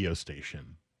radio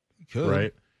station. He could.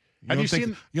 Right?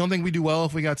 You don't think we do well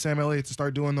if we got Sam Elliott to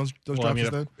start doing those drops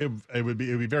instead? It would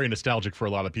be very nostalgic for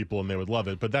a lot of people and they would love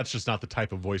it, but that's just not the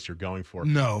type of voice you're going for.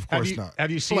 No, of course not.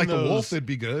 Have you seen the Wolf? It'd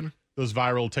be good. Those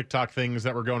viral TikTok things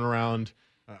that were going around.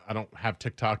 I don't have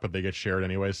TikTok, but they get shared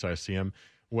anyway, so I see them.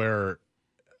 Where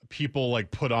people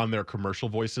put on their commercial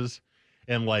voices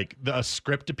and a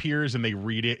script appears and they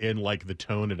read it in the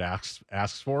tone it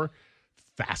asks for.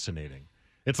 Fascinating.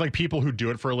 It's people who do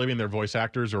it for a living, they're voice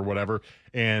actors or whatever,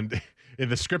 and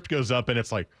the script goes up and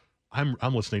it's I'm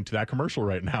listening to that commercial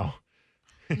right now.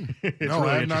 No,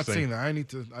 I have not seen that. I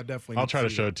definitely I'll try to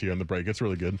show it to you on the break. It's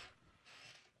really good.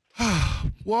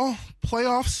 Well,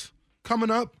 playoffs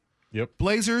coming up. Yep.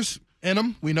 Blazers in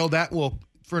them. We know that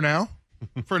for now.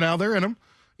 For now, they're in them.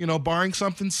 Barring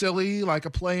something silly like a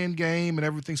play-in game and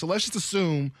everything. So let's just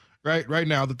assume right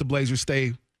now that the Blazers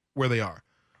stay where they are,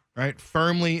 right?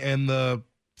 Firmly in the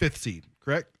 5th seed,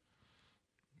 correct?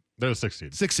 They're the 6th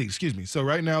seed. 6th seed, excuse me. So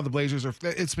right now the Blazers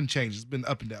it's been changed. It's been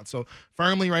up and down. So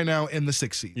firmly right now in the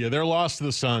 6th seed. Yeah, their loss to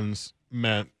the Suns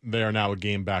meant they are now a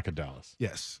game back at Dallas.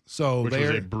 Yes. So which was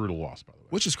a brutal loss, by the way.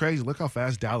 Which is crazy. Look how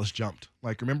fast Dallas jumped.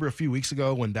 Like, remember a few weeks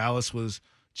ago when Dallas was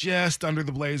just under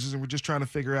the Blazers and we're just trying to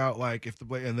figure out, like, if the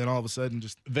and then all of a sudden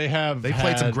just they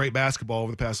played some great basketball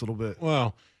over the past little bit.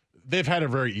 Well, they've had a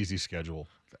very easy schedule.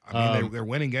 I mean, they're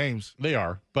winning games. They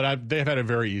are, but they've had a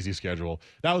very easy schedule.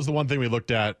 That was the one thing we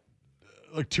looked at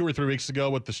like 2 or 3 weeks ago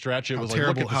with the stretch. It was like,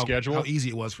 look at the schedule. How easy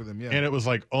it was for them, yeah. And it was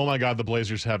like, oh my God, the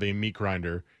Blazers have a meat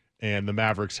grinder and the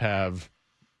Mavericks have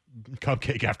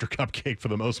cupcake after cupcake for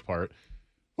the most part.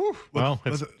 Whew. Well,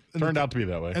 it's turned out to be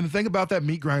that way. And the thing about that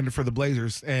meat grinder for the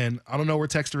Blazers, and I don't know where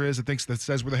Texter is, that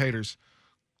says we're the haters.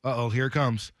 Uh-oh, here it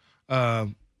comes.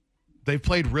 They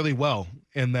played really well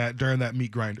in that during that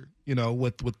meat grinder. You know,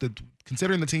 with the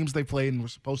considering the teams they played and were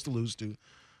supposed to lose to.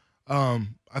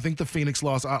 I think the Phoenix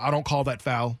loss, I don't call that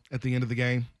foul at the end of the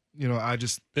game. You know,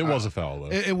 it was a foul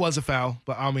though. It was a foul,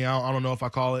 but I mean, I don't know if I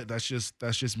call it. That's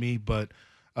just me. But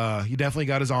he definitely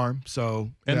got his arm.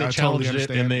 So and they challenged it,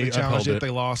 and they challenged it.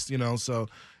 They lost. You know, so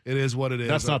it is what it is.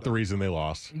 That's not the reason they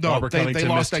lost. No, they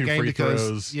lost that game because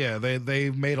throws. Yeah, they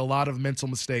made a lot of mental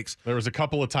mistakes. There was a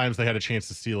couple of times they had a chance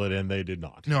to steal it, and they did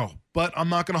not. No, but I'm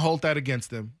not going to hold that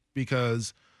against them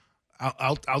because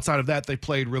outside of that, they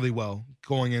played really well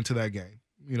going into that game.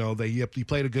 You know, he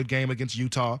played a good game against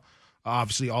Utah.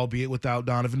 Obviously, albeit without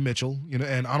Donovan Mitchell, you know,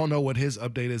 and I don't know what his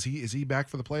update is. Is he back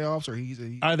for the playoffs, or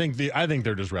I think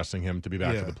they're just resting him to be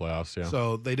back for the playoffs. Yeah.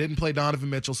 So they didn't play Donovan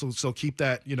Mitchell, so keep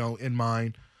that in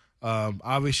mind.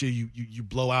 Obviously, you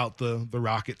blow out the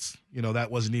Rockets. You know, that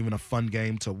wasn't even a fun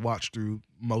game to watch through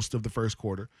most of the first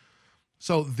quarter.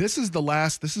 So this is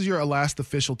your last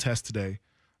official test today,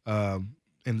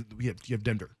 and you have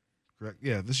Denver, correct?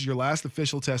 Yeah, this is your last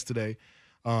official test today.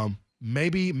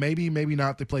 Maybe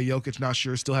not. They play Jokic, not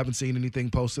sure. Still haven't seen anything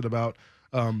posted about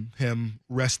him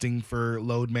resting for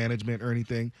load management or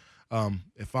anything.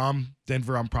 If I'm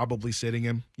Denver, I'm probably sitting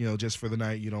him, just for the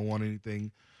night. You don't want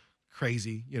anything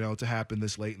crazy, to happen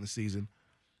this late in the season.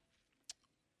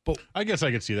 But I guess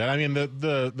I could see that. I mean,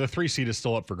 the 3 seed is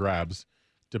still up for grabs,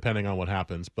 depending on what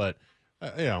happens. But,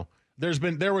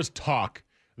 there was talk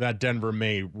that Denver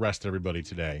may rest everybody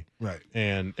today. Right.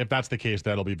 And if that's the case,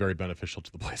 that'll be very beneficial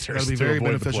to the Blazers. That'll be very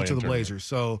beneficial to the Blazers.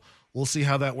 So we'll see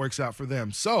how that works out for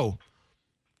them. So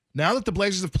now that the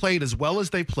Blazers have played as well as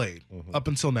they played up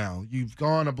until now, you've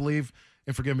gone, I believe,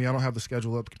 and forgive me, I don't have the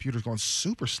schedule up. The computer's going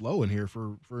super slow in here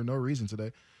for no reason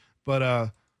today.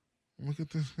 But look at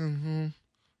this.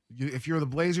 If you're the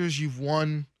Blazers, you've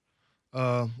won,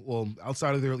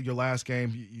 outside of your last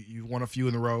game, you've won a few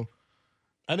in a row.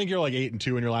 I think you're like 8-2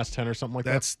 in your last 10 or something like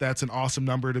that. That's an awesome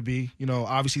number to be.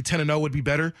 Obviously 10-0 would be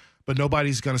better, but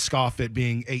nobody's going to scoff at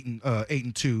being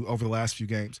 8-2 over the last few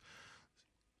games.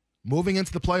 Moving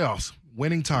into the playoffs,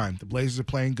 winning time. The Blazers are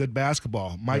playing good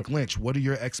basketball. Mike Lynch, what are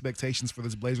your expectations for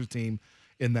this Blazers team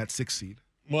in that 6th seed?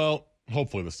 Well,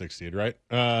 hopefully the 6th seed, right?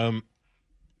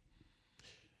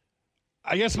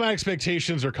 I guess my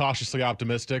expectations are cautiously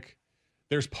optimistic.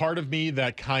 There's part of me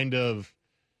that kind of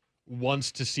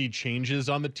wants to see changes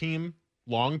on the team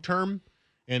long term,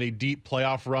 and a deep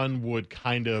playoff run would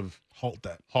kind of halt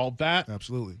that.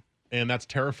 Absolutely. And that's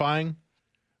terrifying.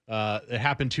 It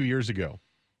happened 2 years ago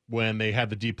when they had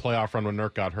the deep playoff run when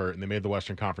Nurk got hurt and they made the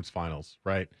Western Conference Finals,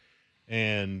 right?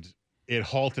 And it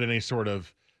halted any sort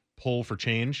of pull for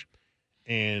change,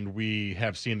 and we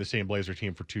have seen the same Blazer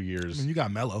team for 2 years. I mean, you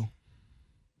got Melo.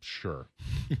 Sure.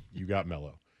 You got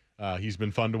Melo. He's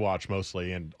been fun to watch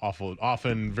mostly, and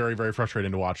often very, very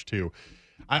frustrating to watch too.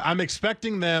 I'm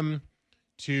expecting them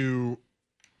to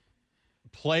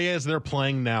play as they're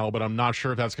playing now, but I'm not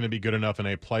sure if that's going to be good enough in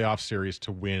a playoff series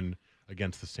to win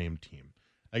against the same team.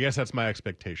 I guess that's my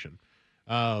expectation.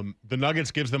 The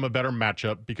Nuggets gives them a better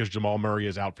matchup because Jamal Murray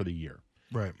is out for the year.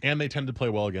 Right. And they tend to play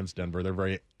well against Denver. They're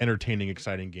very entertaining,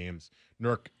 exciting games.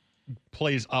 Nurk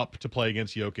plays up to play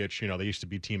against Jokic. They used to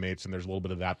be teammates, and there's a little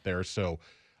bit of that there. So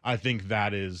I think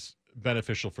that is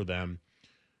beneficial for them.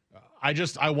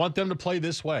 I want them to play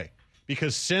this way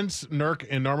because since Nurk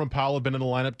and Norman Powell have been in the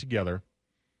lineup together,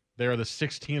 they are the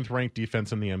 16th ranked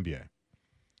defense in the NBA.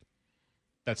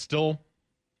 That's still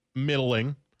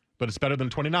middling, but it's better than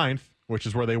 29th, which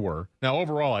is where they were. Now,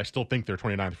 overall, I still think they're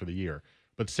 29th for the year.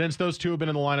 But since those two have been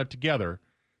in the lineup together,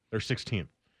 they're 16th.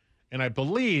 And I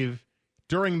believe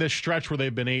during this stretch where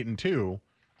they've been 8-2,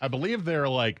 I believe they're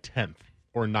like 10th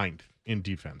or 9th in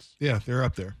defense. Yeah, they're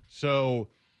up there. So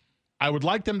I would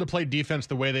like them to play defense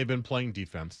the way they've been playing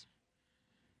defense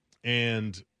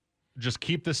and just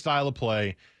keep this style of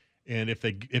play. And if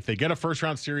they get a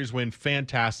first-round series win,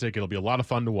 fantastic. It'll be a lot of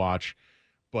fun to watch.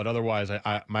 But otherwise,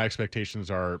 my expectations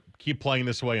are keep playing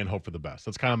this way and hope for the best.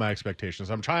 That's kind of my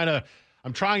expectations. I'm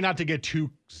trying not to get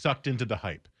too sucked into the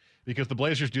hype, because the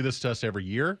Blazers do this to us every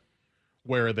year,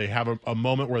 where they have a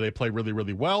moment where they play really,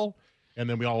 really well, and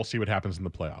then we all see what happens in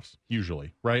the playoffs,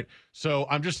 usually, right? So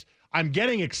I'm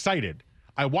getting excited.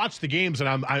 I watch the games,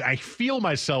 and I feel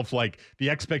myself like the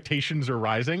expectations are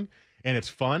rising, and it's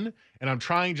fun, and I'm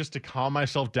trying just to calm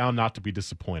myself down not to be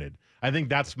disappointed. I think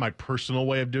that's my personal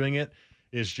way of doing it.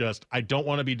 Is just I don't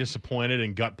want to be disappointed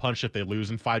and gut punched if they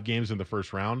lose in 5 games in the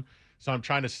first round. So I'm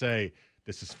trying to say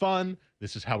this is fun.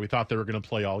 This is how we thought they were going to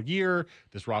play all year.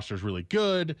 This roster is really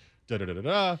good. Da da da da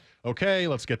da. Okay,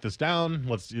 let's get this down.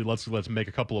 Let's make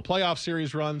a couple of playoff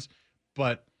series runs.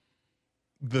 But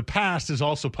the past is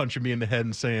also punching me in the head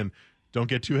and saying, "Don't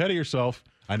get too ahead of yourself.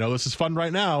 I know this is fun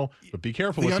right now, but be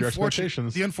careful with your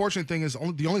expectations." The unfortunate thing is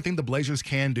the only thing the Blazers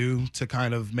can do to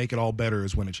kind of make it all better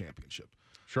is win a championship.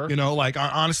 Sure. Like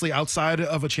honestly, outside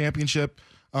of a championship,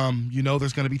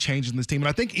 there's going to be changes in this team. And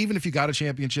I think even if you got a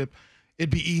championship, it'd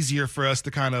be easier for us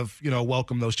to kind of,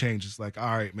 welcome those changes. Like,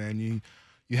 all right, man,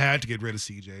 you had to get rid of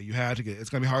CJ. It's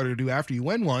going to be harder to do after you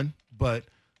win one. But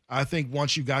I think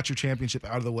once you got your championship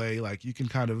out of the way, like you can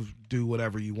kind of do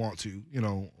whatever you want to,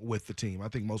 with the team. I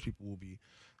think most people will be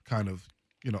kind of,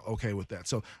 okay with that.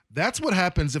 So that's what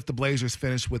happens if the Blazers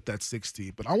finish with that 6th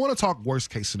seed. But I want to talk worst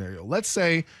case scenario. Let's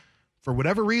say, for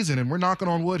whatever reason, and we're knocking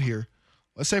on wood here,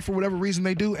 let's say for whatever reason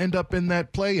they do end up in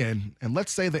that play-in, and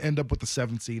let's say they end up with the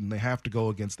 7th seed and they have to go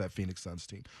against that Phoenix Suns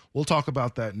team. We'll talk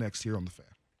about that next here on The Fan.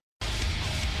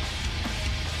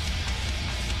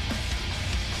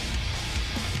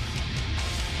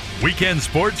 Weekend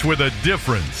sports with a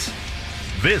difference.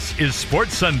 This is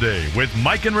Sports Sunday with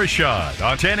Mike and Rashad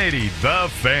on 1080 The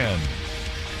Fan.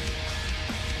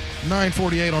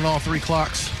 9:48 on all 3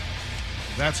 clocks.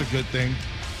 That's a good thing.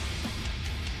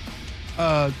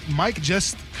 Mike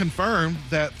just confirmed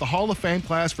that the Hall of Fame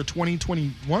class for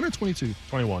 2021 or 22?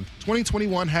 21.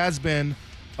 2021 has been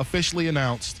officially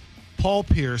announced. Paul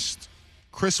Pierce,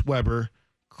 Chris Webber,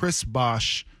 Chris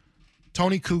Bosh,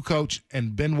 Tony Kukoc,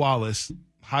 and Ben Wallace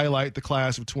highlight the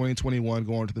class of 2021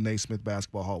 going to the Naismith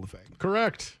Basketball Hall of Fame.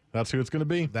 Correct. That's who it's going to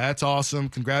be. That's awesome.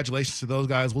 Congratulations to those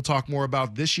guys. We'll talk more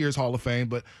about this year's Hall of Fame,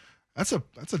 but it's a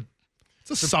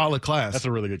solid class. That's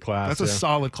a really good class. That's a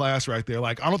solid class right there.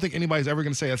 Like, I don't think anybody's ever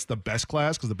going to say that's the best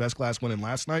class because the best class went in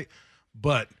last night,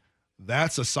 but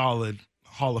that's a solid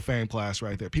Hall of Fame class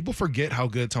right there. People forget how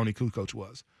good Tony Kukoc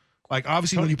was. Like,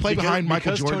 obviously, when you play behind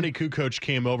Michael Jordan. Tony Kukoc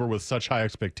came over with such high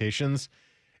expectations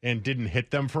and didn't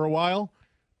hit them for a while,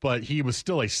 but he was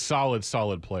still a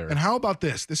solid player. And how about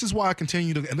this? This is why I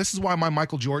continue to, and this is why my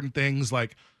Michael Jordan things,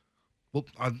 like, well,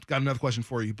 I've got another question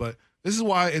for you, but this is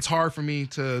why it's hard for me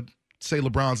to say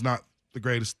LeBron's not the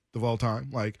greatest of all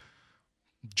time. Like,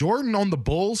 Jordan on the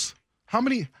Bulls, how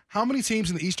many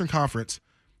teams in the Eastern Conference,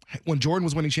 when Jordan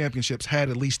was winning championships, had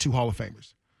at least 2 Hall of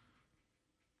Famers?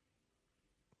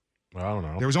 I don't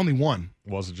know. There was only one.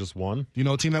 Was it just one? Do you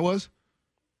know what team that was?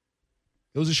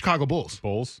 It was the Chicago Bulls.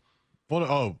 Bulls?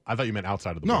 Well, I thought you meant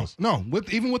outside of the Bulls. No.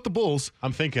 Even with the Bulls,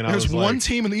 I'm thinking there's one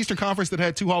team in the Eastern Conference that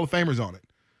had 2 Hall of Famers on it,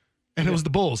 and it was the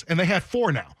Bulls, and they had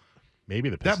 4 now. Maybe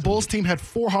the Pistons. That Bulls team had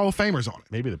 4 Hall of Famers on it.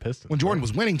 Maybe the Pistons. When Jordan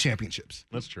was winning championships.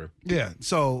 That's true. Yeah.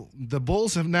 So the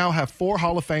Bulls now have 4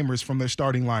 Hall of Famers from their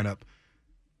starting lineup.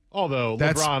 Although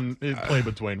LeBron played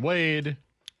with Dwayne Wade,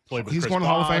 played with He's Chris going to the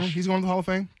Hall of Fame. He's going to the Hall of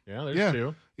Fame. Yeah, there's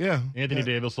 2. Yeah. Anthony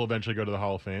Davis will eventually go to the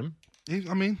Hall of Fame.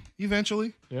 I mean,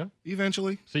 eventually. Yeah.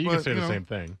 Eventually. So you can say the same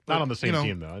thing. Not on the same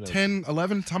team, though. 10,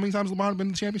 11. How many times LeBron been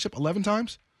in the championship? 11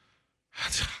 times?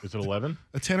 Is it 11?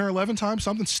 10 or 11 times?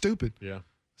 Something stupid. Yeah.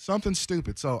 Something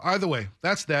stupid. So either way,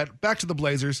 that's that. Back to the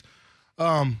Blazers.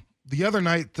 The other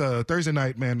night, Thursday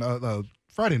night,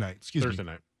 Friday night, excuse me. Thursday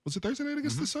night. Was it Thursday night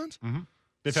against the Suns? Mm-hmm.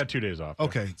 They've had 2 days off.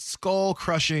 Okay. Yeah.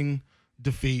 Skull-crushing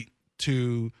defeat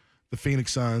to the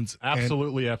Phoenix Suns.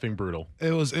 Absolutely effing brutal.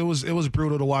 It was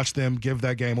brutal to watch them give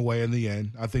that game away in the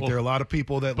end. I think there are a lot of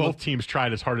people that both teams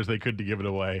tried as hard as they could to give it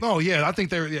away. Oh yeah, I think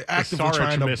they're actively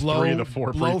trying to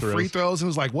blow free throws. And it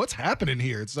was like, what's happening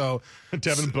here? So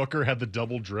Devin Booker had the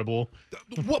double dribble.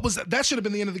 What was that? That should have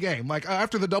been the end of the game. Like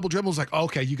after the double dribble, it was like,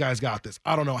 okay, you guys got this.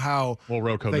 I don't know how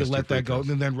they let that go.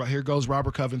 And then here goes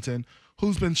Robert Covington,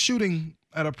 who's been shooting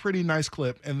at a pretty nice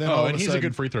clip, and then and he's a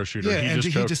good free throw shooter. Yeah,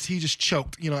 he just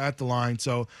choked, at the line.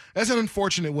 So that's an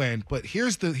unfortunate win. But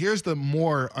here's the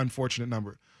more unfortunate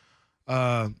number: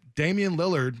 Damian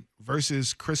Lillard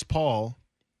versus Chris Paul.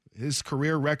 His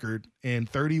career record in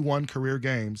 31 career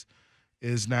games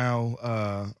is now,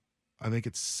 I think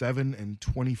it's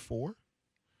 7-24.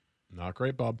 Not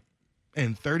great, Bob.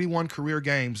 In 31 career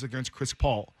games against Chris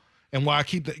Paul. And why I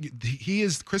keep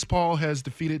Chris Paul has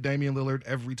defeated Damian Lillard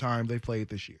every time they played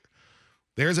this year.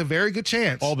 There's a very good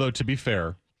chance. Although, to be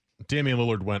fair, Damian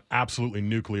Lillard went absolutely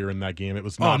nuclear in that game. It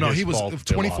was not his fault. He was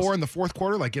 24 in the fourth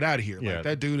quarter. Like, get out of here. Yeah. Like,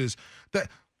 that dude is that.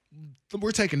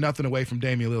 We're taking nothing away from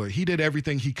Damian Lillard. He did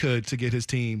everything he could to get his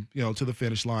team, to the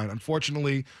finish line.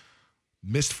 Unfortunately,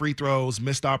 missed free throws,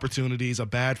 missed opportunities, a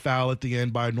bad foul at the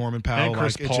end by Norman Powell. And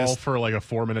Chris Paul, for like a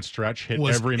 4-minute stretch, hit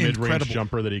every mid-range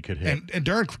jumper that he could hit. And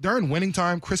during winning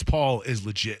time, Chris Paul is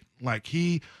legit. Like,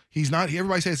 he's not.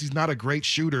 Everybody says he's not a great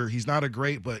shooter. He's not a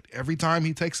great, but every time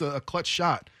he takes a clutch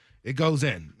shot, it goes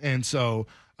in. And so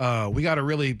we got to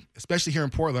really, especially here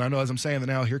in Portland, I know as I'm saying that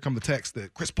now, here come the text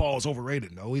that Chris Paul is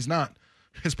overrated. No, he's not.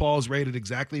 Chris Paul is rated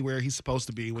exactly where he's supposed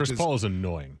to be. Chris Paul is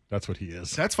annoying. That's what he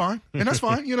is. That's fine. And that's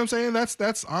fine. You know what I'm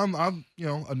saying? I'm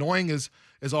annoying is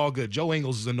all good. Joe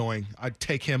Ingles is annoying. I'd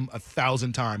take him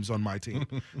 1,000 times on my team.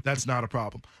 That's not a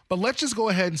problem. But let's just go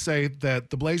ahead and say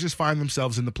that the Blazers find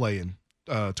themselves in the play-in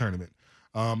tournament.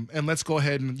 And let's go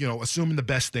ahead and, assuming the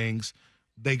best things,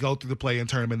 they go through the play-in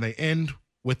tournament. They end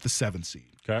with the 7th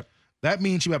seed. Okay. That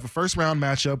means you have a first-round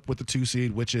matchup with the 2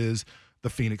 seed, which is the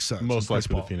Phoenix Suns. Most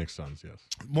likely the Phoenix Suns, yes.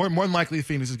 More than likely, the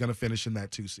Phoenix is going to finish in that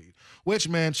 2 seed. Which,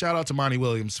 man, shout out to Monty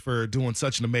Williams for doing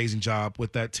such an amazing job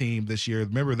with that team this year.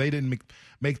 Remember, they didn't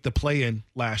make the play-in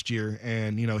last year,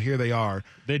 and, here they are.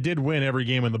 They did win every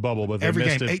game in the bubble, but they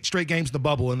missed it. 8 straight games in the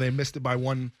bubble, and they missed it by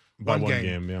one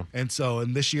game. Yeah. And so,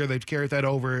 this year they've carried that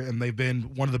over, and they've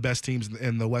been one of the best teams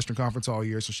in the Western Conference all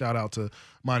year. So shout out to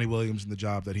Monty Williams and the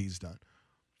job that he's done.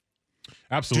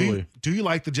 Absolutely. Do you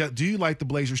like the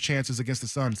Blazers' chances against the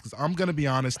Suns? Because I'm going to be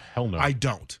honest, hell no, I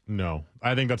don't. No,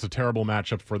 I think that's a terrible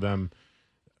matchup for them.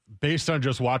 Based on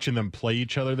just watching them play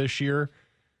each other this year,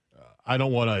 I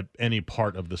don't want any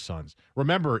part of the Suns.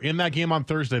 Remember, in that game on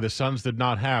Thursday, the Suns did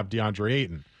not have DeAndre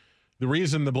Ayton. The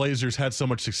reason the Blazers had so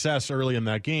much success early in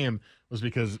that game was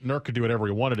because Nurk could do whatever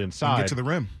he wanted inside. And get to the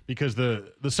rim. Because the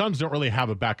Suns don't really have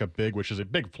a backup big, which is a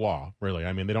big flaw, really.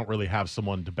 I mean, they don't really have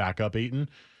someone to back up Ayton.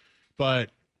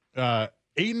 But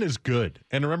Ayton is good.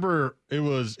 And remember, it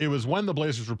was when the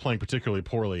Blazers were playing particularly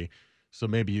poorly, so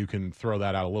maybe you can throw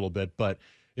that out a little bit. But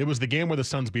it was the game where the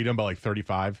Suns beat them by like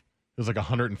 35. It was like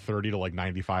 130 to like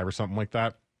 95 or something like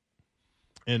that.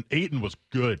 And Ayton was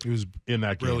good. He was in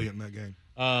that game. Brilliant in that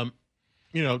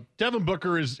game. Devin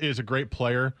Booker is a great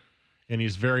player, and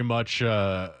he's very much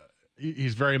a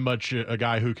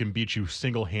guy who can beat you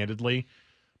single-handedly.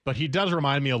 But he does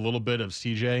remind me a little bit of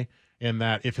CJ in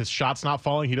that if his shot's not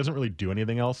falling, he doesn't really do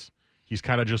anything else. He's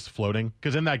kind of just floating.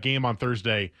 Because in that game on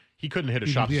Thursday, he couldn't hit a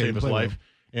shot to save his life,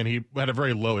 and he had a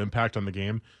very low impact on the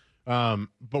game. But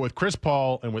with Chris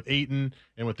Paul and with Ayton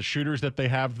and with the shooters that they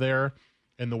have there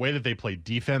and the way that they play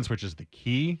defense, which is the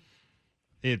key,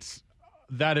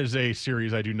 that is a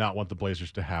series I do not want the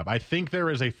Blazers to have. I think there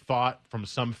is a thought from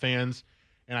some fans,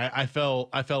 and I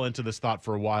fell into this thought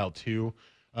for a while too,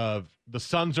 of the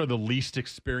Suns are the least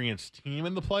experienced team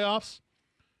in the playoffs,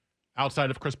 outside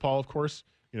of Chris Paul, of course.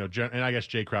 And I guess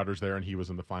Jay Crowder's there, and he was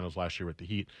in the finals last year with the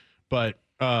Heat. But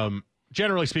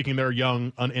generally speaking, they're a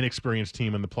young, inexperienced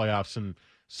team in the playoffs, and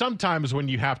sometimes when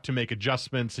you have to make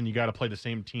adjustments and you got to play the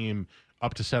same team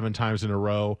up to 7 times in a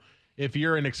row, if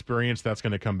you're inexperienced, that's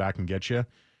going to come back and get you.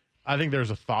 I think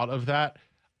there's a thought of that.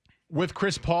 With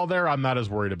Chris Paul there, I'm not as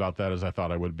worried about that as I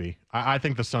thought I would be. I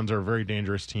think the Suns are a very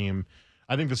dangerous team.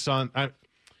 I think a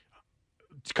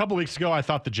couple weeks ago, I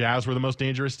thought the Jazz were the most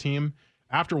dangerous team.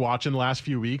 After watching the last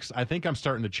few weeks, I think I'm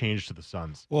starting to change to the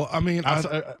Suns. Well, I mean,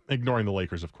 ignoring the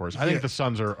Lakers, of course. I think the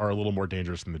Suns are a little more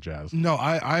dangerous than the Jazz. No,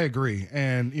 I agree.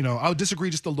 And, I would disagree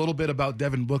just a little bit about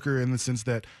Devin Booker in the sense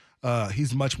that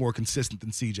he's much more consistent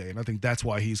than CJ. And I think that's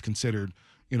why he's considered,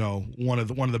 one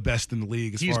of the best in the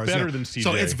league. He's better than CJ.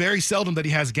 So it's very seldom that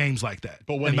he has games like that.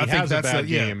 But when he has a bad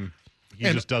game,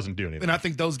 he just doesn't do anything. And I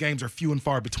think those games are few and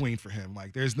far between for him.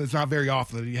 Like, it's not very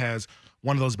often that he has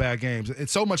one of those bad games.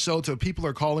 It's so much so to people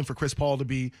are calling for Chris Paul to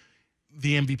be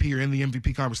the MVP or in the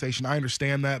MVP conversation. I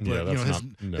understand that, but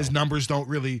his numbers don't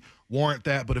really warrant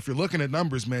that. But if you're looking at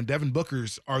numbers, man, Devin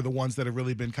Booker's are the ones that have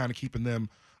really been kind of keeping them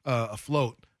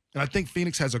afloat. And I think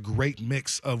Phoenix has a great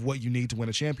mix of what you need to win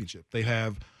a championship. They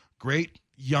have great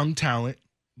young talent.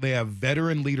 They have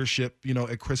veteran leadership,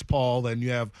 at Chris Paul, and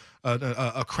you have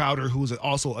a Crowder who's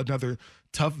also another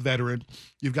tough veteran.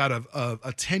 You've got a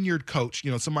tenured coach,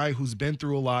 somebody who's been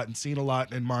through a lot and seen a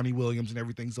lot, and Monty Williams and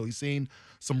everything. So he's seen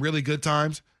some really good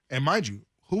times. And mind you,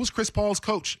 who was Chris Paul's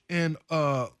coach in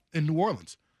New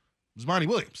Orleans? It was Monty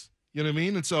Williams. You know what I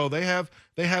mean? And so they have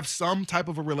some type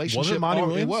of a relationship. Was it Monty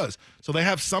Williams? It was. So they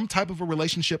have some type of a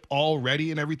relationship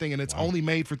already and everything, and it's only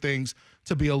made for things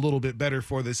to be a little bit better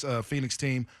for this Phoenix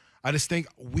team. I just think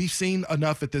we've seen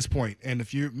enough at this point. And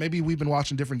maybe we've been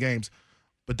watching different games,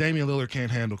 but Damian Lillard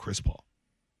can't handle Chris Paul.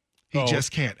 He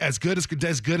just can't. As good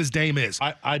as Dame is.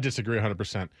 I disagree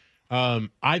 100%.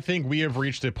 I think we have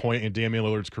reached a point in Damian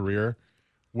Lillard's career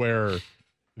where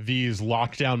these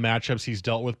lockdown matchups he's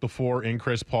dealt with before in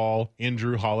Chris Paul, in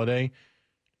Drew Holiday,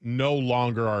 no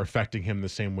longer are affecting him the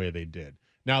same way they did.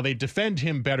 Now, they defend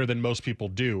him better than most people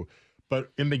do,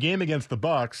 but in the game against the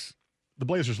Bucks, the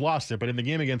Blazers lost it, but in the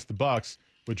game against the Bucks,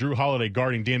 with Drew Holiday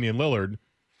guarding Damian Lillard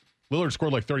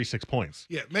scored like 36 points.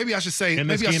 Yeah, maybe I should say on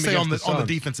the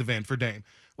defensive end for Dame.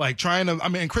 Like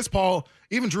Chris Paul,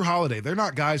 even Drew Holiday, they're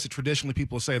not guys that traditionally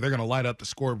people say they're going to light up the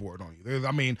scoreboard on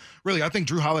you. Really, I think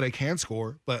Drew Holiday can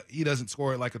score, but he doesn't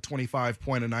score at like a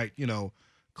 25-point a night,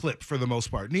 clip for the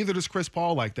most part. Neither does Chris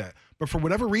Paul like that. But for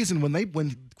whatever reason,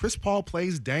 when Chris Paul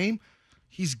plays Dame,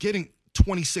 he's getting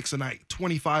 26 a night,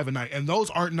 25 a night. And those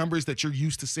aren't numbers that you're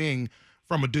used to seeing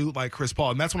from a dude like Chris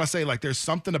Paul. And that's when I say, like, there's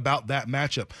something about that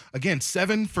matchup. Again,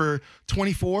 7 for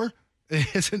 24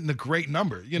 isn't a great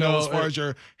number, as far as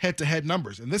your head-to-head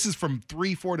numbers. And this is from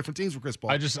 3-4 different teams for Chris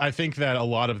Paul. I think that a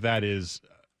lot of that is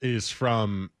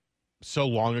from so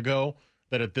long ago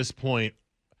that at this point,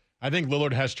 I think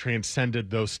Lillard has transcended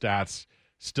those stats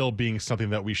still being something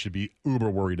that we should be uber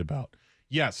worried about.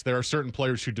 Yes, there are certain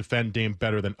players who defend Dame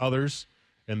better than others,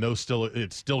 and it's still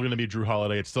going to be Drew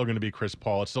Holiday, it's still going to be Chris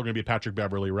Paul, it's still going to be Patrick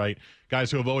Beverley, right?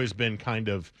 Guys who have always been kind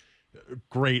of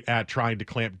great at trying to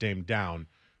clamp Dame down.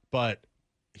 But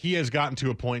he has gotten to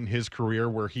a point in his career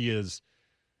where he is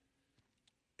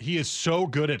so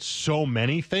good at so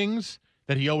many things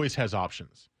that he always has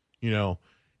options.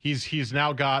 He's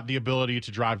now got the ability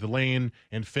to drive the lane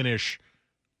and finish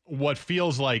what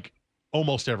feels like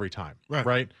almost every time,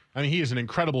 right? I mean, he is an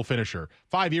incredible finisher.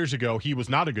 5 years ago, he was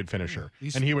not a good finisher,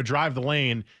 and he would drive the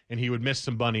lane and he would miss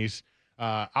some bunnies.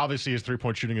 Obviously, his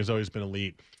three-point shooting has always been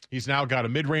elite. He's now got a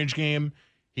mid-range game.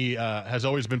 He has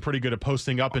always been pretty good at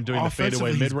posting up and doing the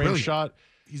fadeaway mid-range shot.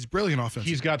 He's brilliant offensively.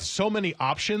 He's got so many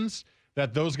options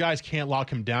that those guys can't lock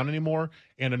him down anymore.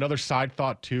 And another side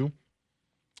thought, too,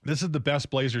 this is the best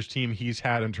Blazers team he's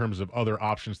had in terms of other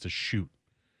options to shoot.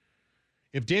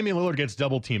 If Damian Lillard gets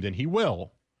double-teamed, and he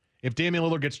will, if Damian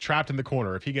Lillard gets trapped in the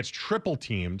corner, if he gets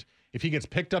triple-teamed, if he gets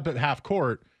picked up at half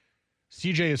court,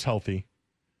 CJ is healthy.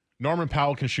 Norman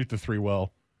Powell can shoot the three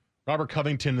well. Robert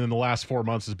Covington in the last 4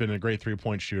 months has been a great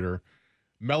three-point shooter.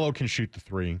 Melo can shoot the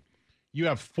three. You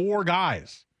have 4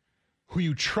 guys who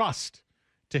you trust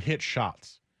to hit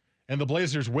shots. And the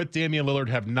Blazers with Damian Lillard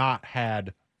have not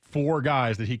had 4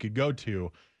 guys that he could go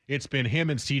to. It's been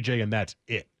him and CJ, and that's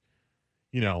it.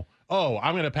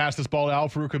 I'm going to pass this ball to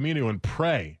Al-Farouq Aminu and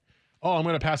pray. I'm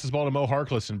going to pass this ball to Mo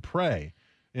Harkless and pray.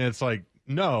 And it's like,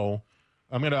 no,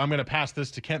 I'm going to pass this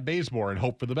to Kent Bazemore and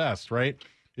hope for the best, right?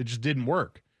 It just didn't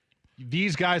work.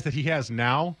 These guys that he has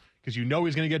now, because he's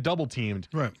going to get double teamed,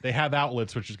 right, they have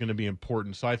outlets, which is going to be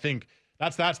important. So I think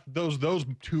those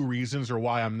 2 reasons are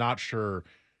why I'm not sure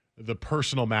the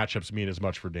personal matchups mean as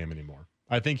much for Dame anymore.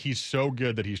 I think he's so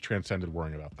good that he's transcended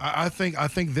worrying about that. I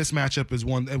think this matchup is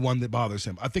one that bothers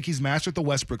him. I think he's mastered the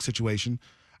Westbrook situation.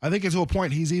 I think to a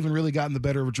point he's even really gotten the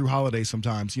better of Drew Holiday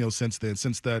sometimes, since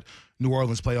that New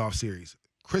Orleans playoff series.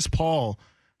 Chris Paul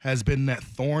has been that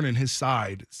thorn in his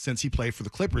side since he played for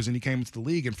the Clippers and he came into the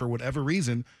league, and for whatever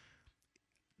reason,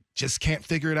 just can't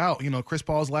figure it out. Chris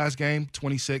Paul's last game,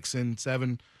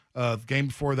 26-7. Game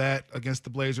before that against the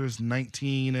Blazers,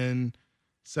 19-7.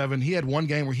 He had one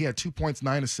game where he had 2 points,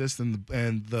 9 assists, and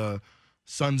the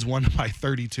Suns won by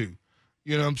 32.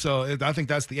 So I think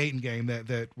that's the Ayton game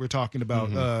that we're talking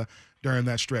about during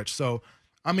that stretch. So,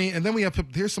 and then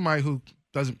here's somebody who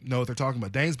doesn't know what they're talking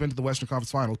about. Dame's been to the Western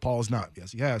Conference Finals. Paul has not.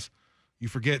 Yes, he has. You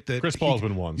forget that Chris Paul's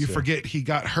been once. You forget he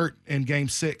got hurt in Game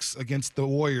 6 against the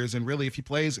Warriors, and really, if he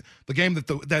plays the game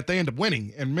that they end up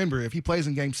winning, and remember, if he plays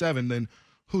in Game 7, then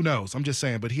who knows? I'm just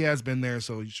saying, but he has been there,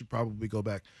 so you should probably go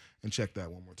back and check that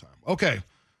one more time. Okay,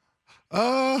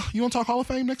 you want to talk Hall of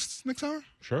Fame next hour?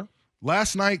 Sure.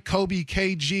 Last night, Kobe,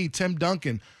 KG, Tim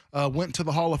Duncan went to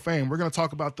the Hall of Fame. We're going to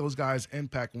talk about those guys'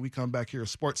 impact when we come back here,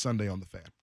 Sports Sunday on The Fan.